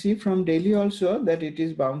can see from daily also that it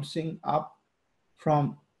is bouncing up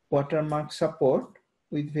from watermark support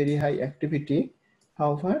with very high activity.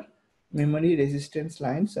 However, memory resistance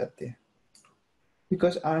lines are there.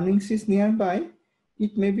 Because earnings is nearby,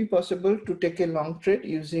 it may be possible to take a long trade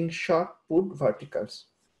using short put verticals.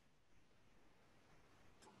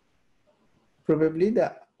 Probably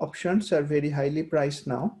the options are very highly priced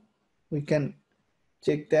now. We can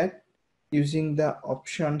check that using the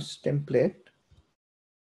options template.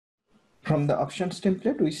 From the options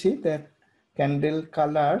template, we see that candle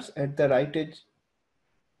colors at the right edge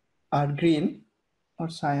are green or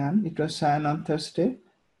cyan. It was cyan on Thursday,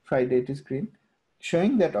 Friday it is green,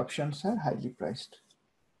 showing that options are highly priced.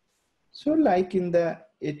 So like in the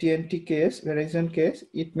AT&T case, Verizon case,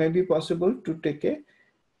 it may be possible to take a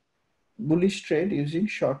bullish trade using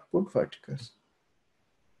short put verticals.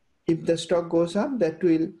 If the stock goes up, that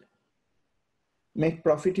will make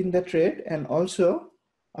profit in the trade, and also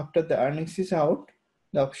after the earnings is out,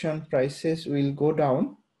 the option prices will go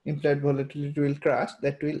down, implied volatility will crash,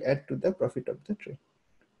 that will add to the profit of the trade.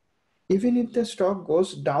 Even if the stock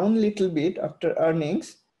goes down a little bit after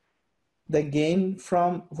earnings, the gain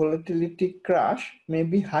from volatility crash may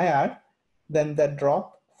be higher than the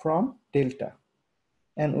drop from delta,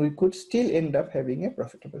 and we could still end up having a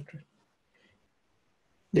profitable trade.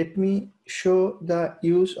 Let me show the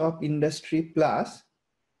use of Industry Plus.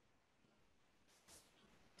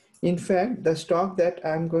 In fact, the stock that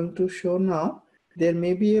I'm going to show now, there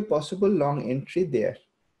may be a possible long entry there.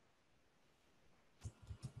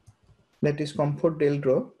 That is Comfort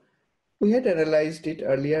Delgro. We had analyzed it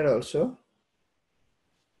earlier also.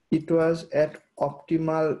 It was at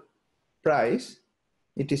optimal price.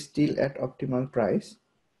 It is still at optimal price.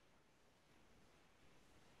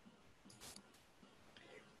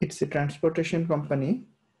 It's a transportation company,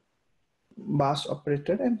 bus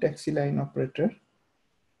operator and taxi line operator.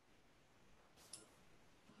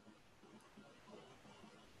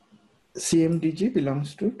 CMDG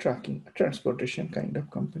belongs to transportation kind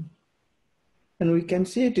of company. And we can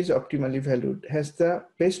see it is optimally valued, has the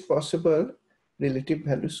best possible relative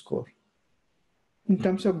value score. In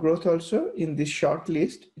terms of growth also, in this short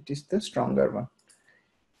list, it is the stronger one.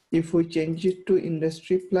 If we change it to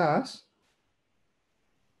Industry Plus,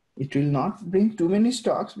 it will not bring too many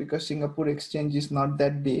stocks because Singapore exchange is not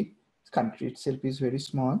that big. The country itself is very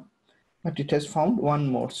small, but it has found one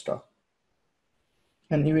more stock.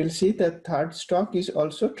 And you will see that third stock is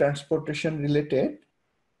also transportation related,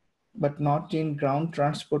 but not in ground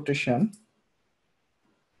transportation.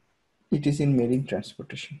 It is in marine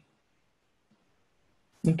transportation.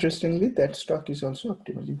 Interestingly, that stock is also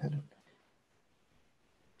optimally valued.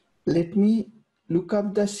 Let me look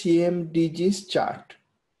up the CMDG's chart.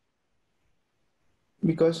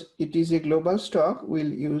 Because it is a global stock,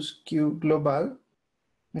 we'll use Q Global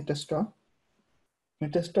Metastock.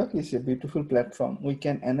 Metastock is a beautiful platform. We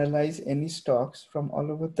can analyze any stocks from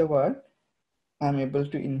all over the world. I'm able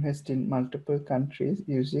to invest in multiple countries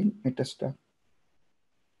using Metastock.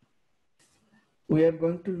 We are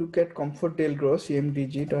going to look at Comfort Delgro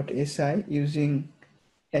cmdg.si using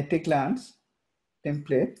at a glance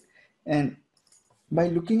template. And by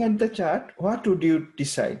looking at the chart, what would you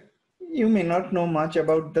decide? You may not know much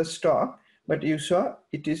about the stock, but you saw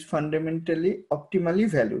it is fundamentally optimally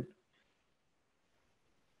valued.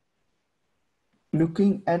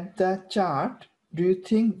 Looking at the chart, do you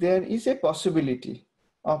think there is a possibility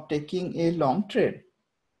of taking a long trade?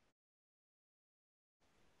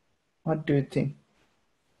 What do you think?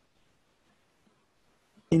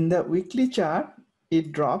 In the weekly chart,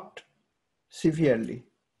 it dropped severely.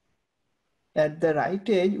 At the right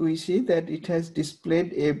edge, we see that it has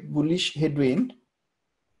displayed a bullish headwind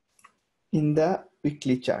in the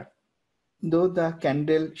weekly chart, though the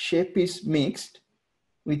candle shape is mixed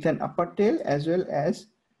with an upper tail as well as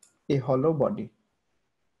a hollow body.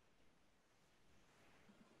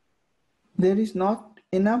 There is not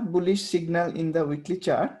enough bullish signal in the weekly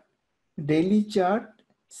chart. Daily chart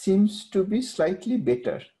seems to be slightly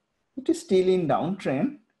better. It is still in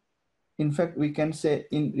downtrend. In fact, we can say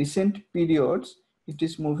in recent periods, it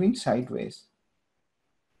is moving sideways.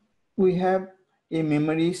 We have a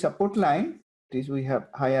memory support line, that is, we have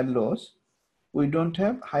higher lows. We don't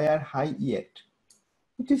have higher high yet.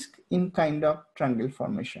 It is in kind of triangle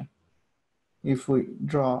formation. If we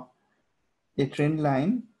draw a trend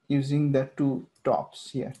line using the two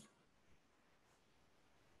tops here,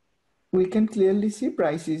 we can clearly see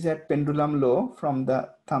price is at pendulum low from the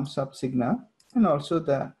thumbs up signal, and also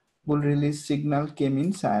the bull release signal came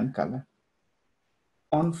in cyan color.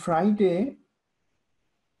 On Friday,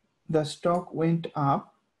 the stock went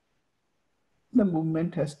up, the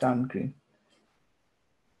movement has turned green.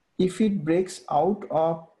 If it breaks out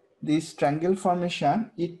of this triangle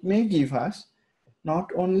formation, it may give us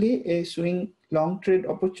not only a swing long trade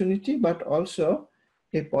opportunity, but also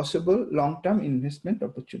a possible long-term investment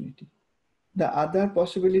opportunity. The other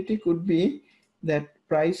possibility could be that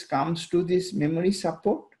price comes to this memory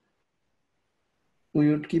support. We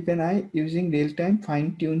would keep an eye using real-time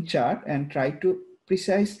fine-tuned chart and try to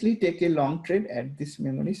precisely take a long trade at this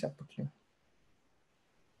memory support level.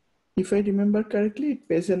 If I remember correctly, it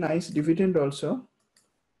pays a nice dividend also.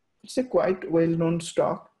 It's a quite well-known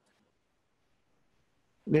stock.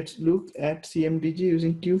 Let's look at CMDG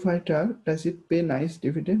using Q Vital. Does it pay nice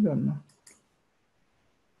dividend or not?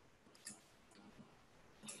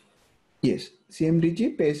 Yes,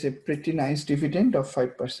 CMDG pays a pretty nice dividend of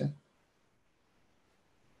 5%.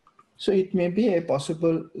 So it may be a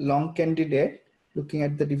possible long candidate looking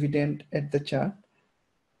at the dividend at the chart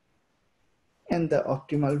and the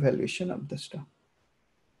optimal valuation of the stock.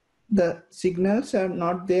 The signals are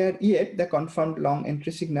not there yet, the confirmed long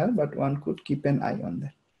entry signal, but one could keep an eye on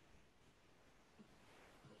that.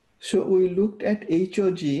 So we looked at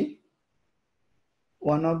HOG,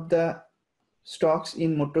 one of the stocks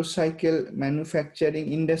in motorcycle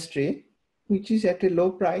manufacturing industry, which is at a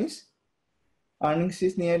low price. Earnings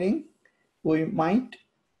is nearing. We might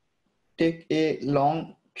take a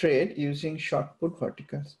long trade using short put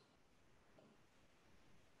verticals.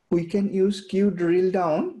 We can use Q drill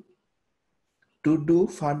down to do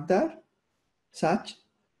further such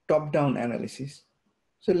top-down analysis.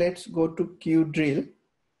 So let's go to Q drill.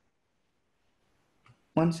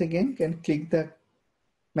 Once again, can click the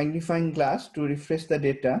magnifying glass to refresh the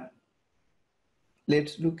data.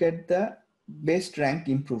 Let's look at the best rank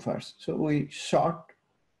improvers. So we short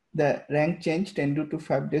the rank change 10 to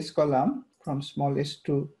 5 days column from smallest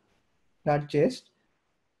to largest,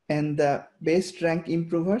 and the best rank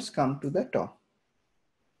improvers come to the top.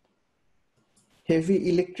 Heavy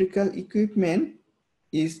electrical equipment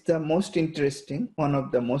is the most interesting, one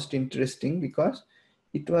of the most interesting, because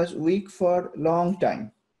it was weak for long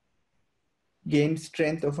time, gained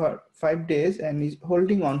strength over 5 days and is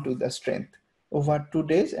holding on to the strength over 2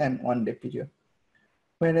 days and 1 day period.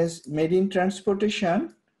 Whereas marine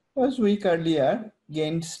transportation was weak earlier,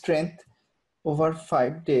 gained strength over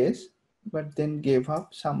 5 days, but then gave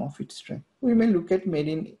up some of its strength. We may look at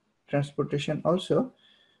marine transportation also,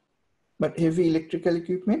 but heavy electrical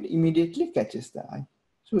equipment immediately catches the eye.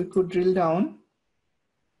 So we could drill down.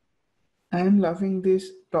 I am loving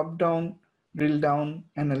this top-down drill down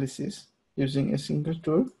analysis using a single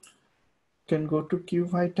tool. You can go to Q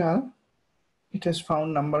Vital. It has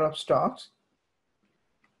found number of stocks.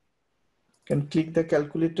 You can click the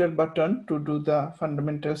calculator button to do the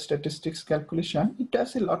fundamental statistics calculation. It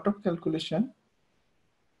does a lot of calculation.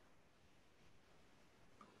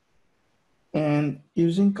 And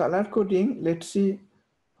using color coding, let's see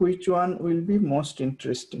which one will be most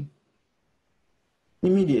interesting.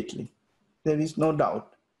 Immediately, there is no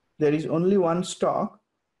doubt. There is only one stock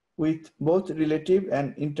with both relative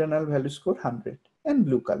and internal value score 100 and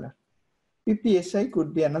blue color. PPSI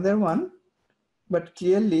could be another one, but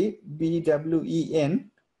clearly BWEN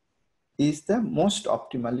is the most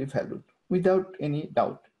optimally valued without any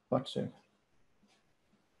doubt whatsoever.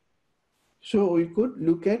 So we could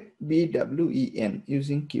look at BWEN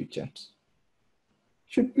using Q charts.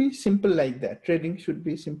 Should be simple like that. Trading should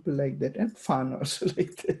be simple like that and fun also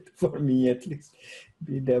like that, for me at least.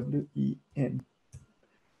 BWEN.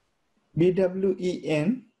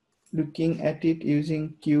 BWEN looking at it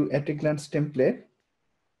using Q at a glance template.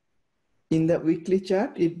 In the weekly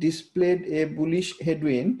chart, it displayed a bullish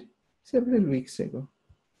headwind several weeks ago,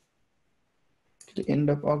 till the end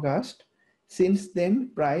of August. Since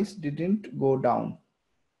then, price didn't go down.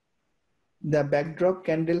 The backdrop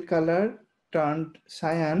candle color turned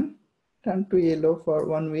cyan, turned to yellow for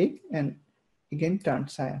 1 week, and again turned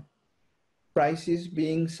cyan. Price is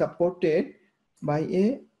being supported by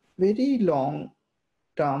a very long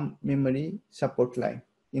term memory support line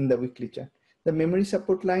in the weekly chart. The memory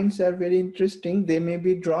support lines are very interesting. They may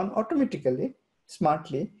be drawn automatically,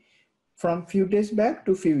 smartly, from few days back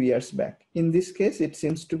to few years back. In this case, it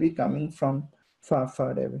seems to be coming from far,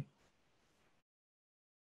 far away.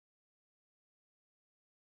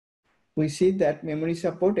 We see that memory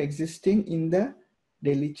support existing in the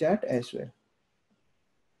daily chart as well.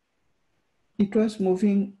 It was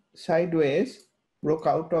moving sideways, broke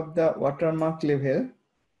out of the watermark level,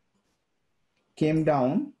 came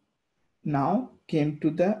down, now came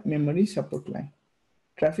to the memory support line.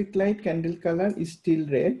 Traffic light candle color is still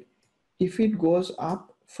red. If it goes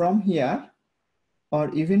up from here,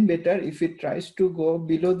 or even better, if it tries to go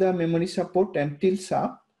below the memory support and tilts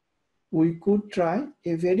up, we could try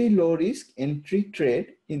a very low risk entry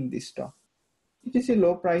trade in this stock. It is a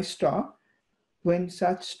low price stock. When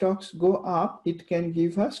such stocks go up, it can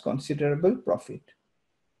give us considerable profit.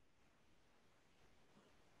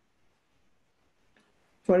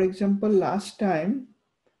 For example, last time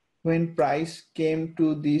when price came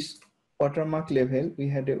to this watermark level, we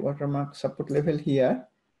had a watermark support level here,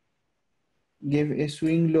 gave a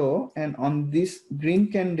swing low, and on this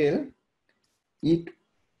green candle, it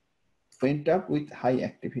went up with high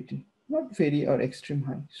activity, not very or extreme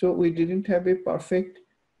high. So we didn't have a perfect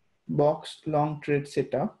box long trade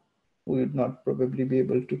setup. We would not probably be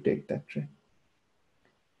able to take that trade.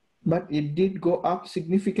 But it did go up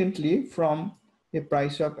significantly from a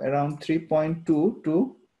price of around 3.2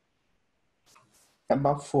 to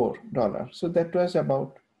above $4. So that was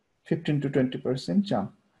about 15 to 20%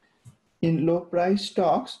 jump. In low price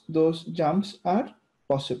stocks, those jumps are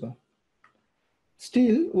possible.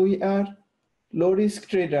 Still, we are low risk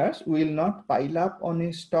traders. We will not pile up on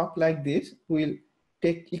a stock like this. We will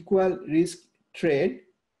take equal risk trade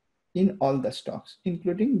in all the stocks,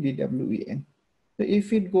 including BWEN. So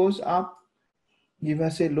if it goes up, give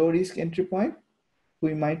us a low risk entry point,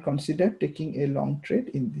 we might consider taking a long trade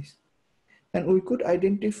in this. And we could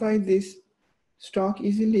identify this stock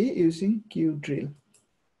easily using Q drill.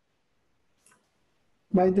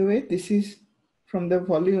 By the way, this is from the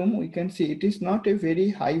volume, we can see it is not a very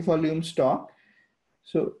high volume stock.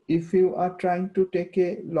 So if you are trying to take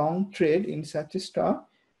a long trade in such a stock,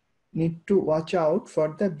 need to watch out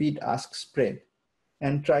for the bid-ask spread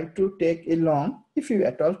and try to take a long, if you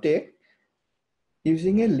at all take,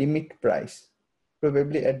 using a limit price,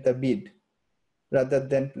 probably at the bid, rather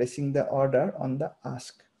than placing the order on the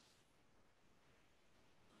ask.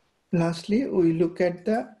 Lastly, we look at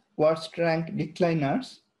the worst rank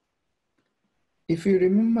decliners. If you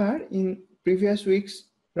remember, in previous week's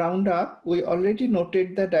roundup, we already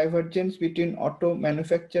noted the divergence between auto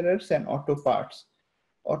manufacturers and auto parts.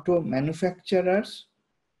 Auto manufacturers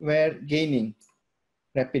were gaining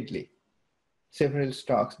rapidly. Several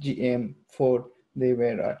stocks, GM, Ford, they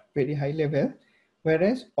were at very high level.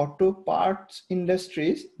 Whereas auto parts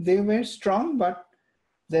industries, they were strong, but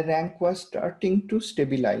the rank was starting to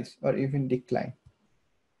stabilize or even decline.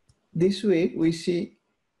 This week, we see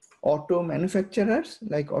auto manufacturers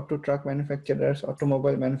like auto truck manufacturers,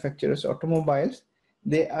 automobile manufacturers, automobiles,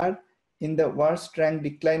 they are in the worst rank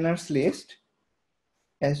decliners list,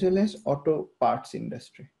 as well as auto parts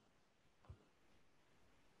industry.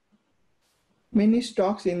 Many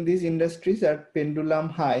stocks in these industries are pendulum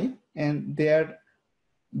high and their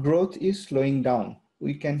growth is slowing down.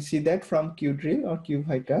 We can see that from Q-Drill or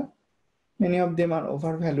Q-Vita. Many of them are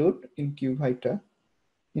overvalued in Q-Vita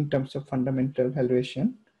in terms of fundamental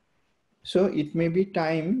valuation. So it may be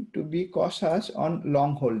time to be cautious on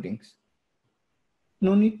long holdings.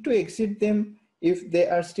 No need to exit them if they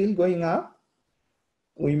are still going up.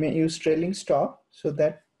 We may use trailing stop so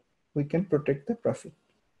that we can protect the profit.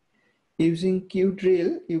 Using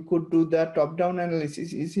Q-Drill, you could do the top-down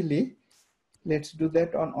analysis easily. Let's do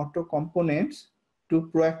that on auto components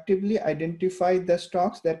to proactively identify the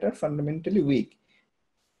stocks that are fundamentally weak.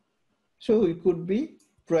 So we could be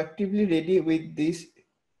proactively ready with these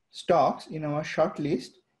stocks in our short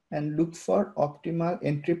list and look for optimal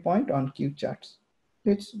entry point on Q charts.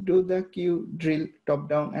 Let's do the Q drill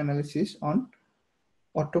top-down analysis on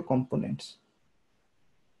auto components.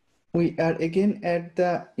 We are again at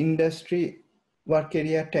the industry work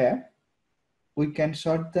area tab. we can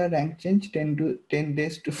sort the rank change 10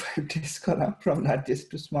 days to 5 days column from largest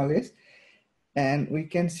to smallest. And we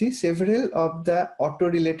can see several of the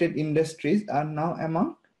auto-related industries are now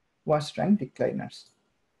among worst rank decliners.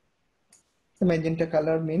 The magenta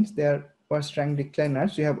color means they are worst rank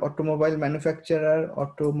decliners. You have automobile manufacturer,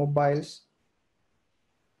 automobiles,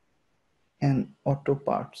 and auto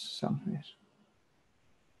parts somewhere.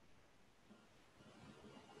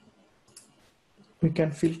 We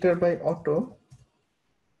can filter by auto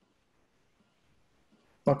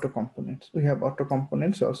components. We have auto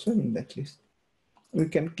components also in that list. We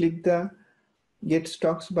can click the get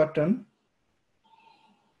stocks button,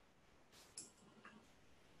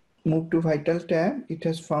 move to vital tab. It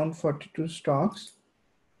has found 42 stocks.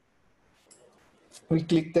 We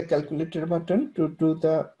click the calculator button to do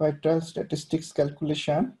the vital statistics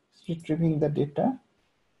calculation, retrieving the data.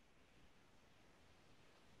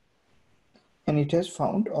 And it has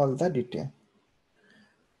found all the detail.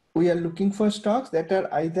 We are looking for stocks that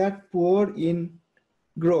are either poor in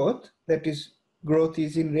growth, that is growth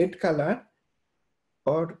is in red color,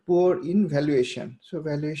 or poor in valuation. So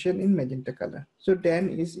valuation in magenta color. So Dan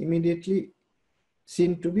is immediately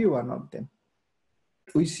seen to be one of them.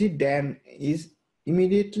 We see Dan is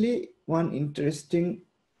immediately one interesting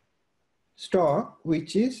stock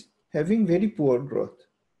which is having very poor growth.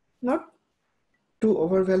 Not too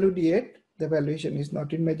overvalued yet. The valuation is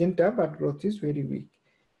not in magenta, but growth is very weak.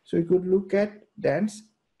 So we could look at Dan's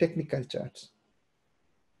technical charts.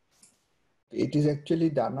 It is actually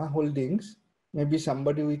Dana Holdings. Maybe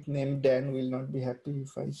somebody with name Dan will not be happy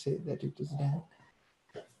if I say that it is Dan,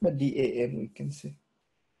 but DAN we can say.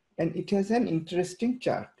 And it has an interesting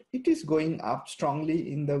chart. It is going up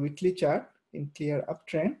strongly in the weekly chart in clear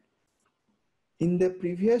uptrend. In the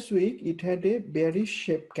previous week, it had a bearish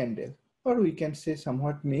shape candle, or we can say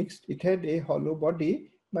somewhat mixed. It had a hollow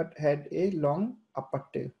body, but had a long upper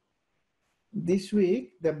tail. This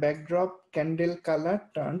week, the backdrop candle color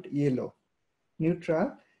turned yellow,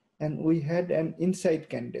 neutral, and we had an inside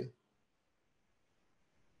candle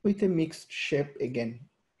with a mixed shape again,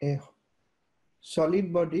 a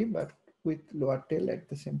solid body, but with lower tail at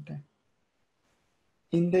the same time.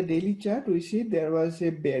 In the daily chart, we see there was a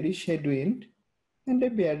bearish headwind and a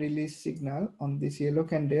bear release signal on this yellow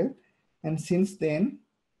candle. And since then,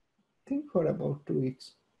 I think for about 2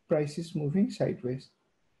 weeks, price is moving sideways.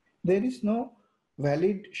 There is no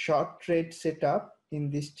valid short trade setup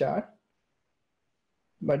in this chart,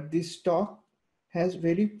 but this stock has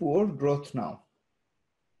very poor growth now.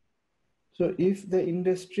 So if the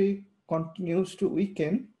industry continues to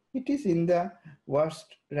weaken, it is in the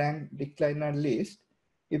worst rank decliner list.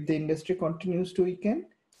 If the industry continues to weaken,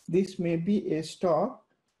 this may be a stock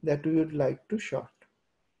that we would like to short.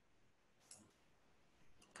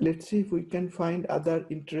 Let's see if we can find other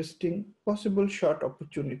interesting possible short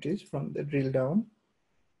opportunities from the drill down.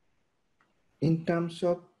 In terms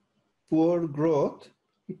of poor growth,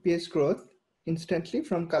 EPS growth, instantly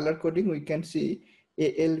from color coding, we can see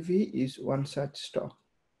ALV is one such stock.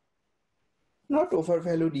 Not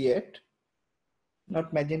overvalued yet,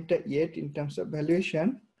 not magenta yet in terms of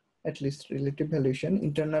valuation, at least relative valuation.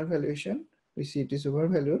 Internal valuation, we see it is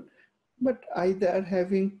overvalued, but either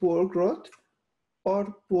having poor growth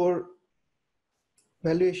or poor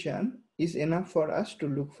valuation is enough for us to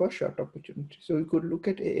look for short opportunity. So we could look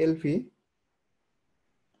at ALV.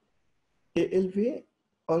 ALV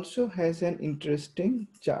also has an interesting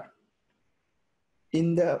chart.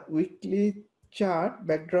 In the weekly chart,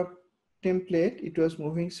 backdrop template, it was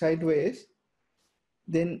moving sideways.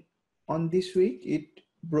 Then on this week, it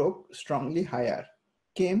broke strongly higher,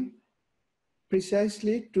 came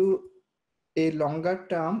precisely to a longer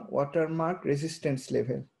term watermark resistance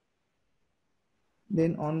level.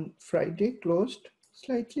 Then on Friday closed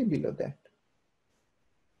slightly below that.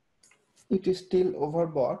 It is still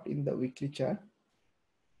overbought in the weekly chart.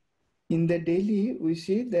 In the daily, we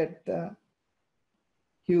see that the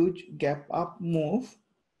huge gap up move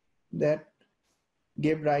that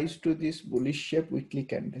gave rise to this bullish shape weekly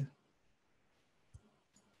candle.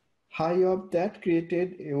 High of that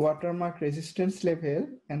created a watermark resistance level,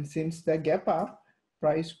 and since the gap up,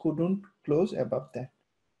 price couldn't close above that.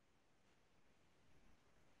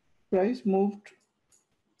 Price moved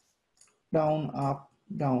down, up,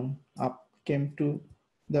 came to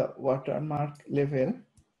the watermark level,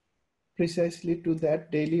 precisely to that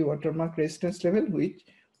daily watermark resistance level, which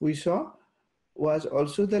we saw was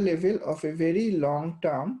also the level of a very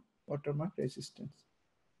long-term watermark resistance,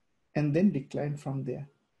 and then declined from there.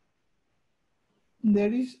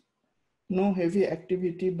 There is no heavy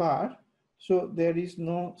activity bar, so there is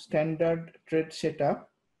no standard trade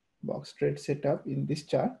setup, box trade setup in this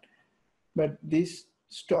chart. but this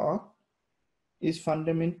stock is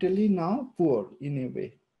fundamentally now poor in a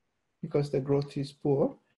way because the growth is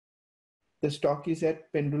poor. The stock is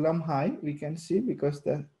at pendulum high, we can see, because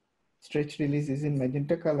the stretch release is in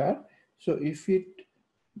magenta color. So if it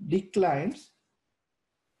declines,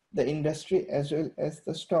 the industry as well as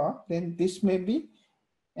the stock, then this may be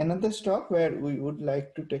another stock where we would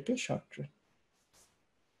like to take a short trade.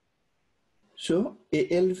 So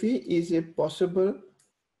ALV is a possible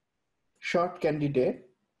short candidate.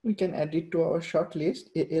 We can add it to our short list.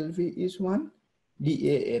 ALV is one,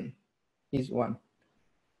 DAN is one.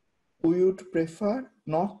 We would prefer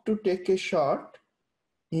not to take a short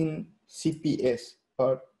in CPS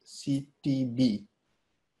or CTB,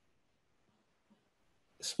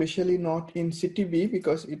 especially not in CTB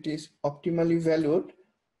because it is optimally valued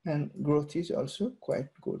and growth is also quite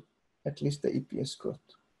good, at least the EPS growth.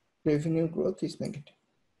 Revenue growth is negative.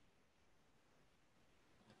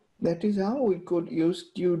 That is how we could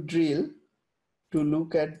use Q-drill to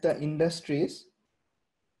look at the industries,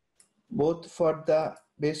 both for the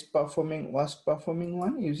best performing, worst performing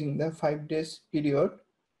one using the 5 days period,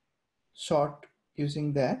 short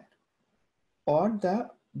using that, or the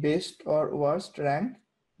best or worst rank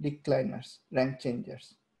decliners, rank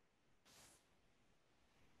changers.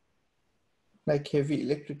 Like heavy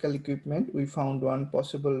electrical equipment, we found one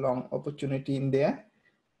possible long opportunity in there,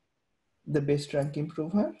 the best rank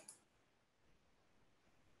improver,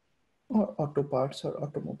 or auto parts or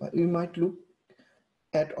automobile. We might look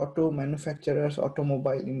at auto manufacturers,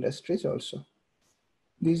 automobile industries also.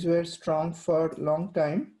 These were strong for long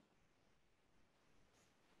time,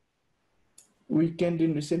 weakened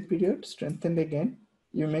in recent period, strengthened again.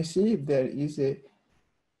 You may see if there is a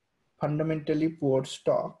fundamentally poor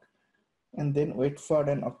stock and then wait for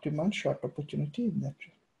an optimal short opportunity in that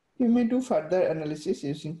trade. You may do further analysis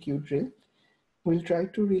using Q-drill. We'll try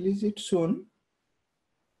to release it soon.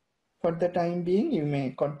 For the time being, you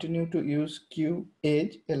may continue to use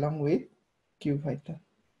Q-edge along with Q-vital.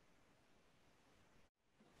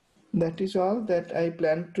 That is all that I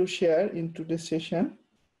plan to share in today's session.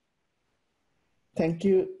 Thank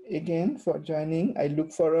you again for joining. I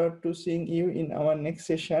look forward to seeing you in our next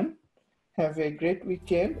session. Have a great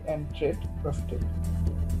weekend and trade profitably.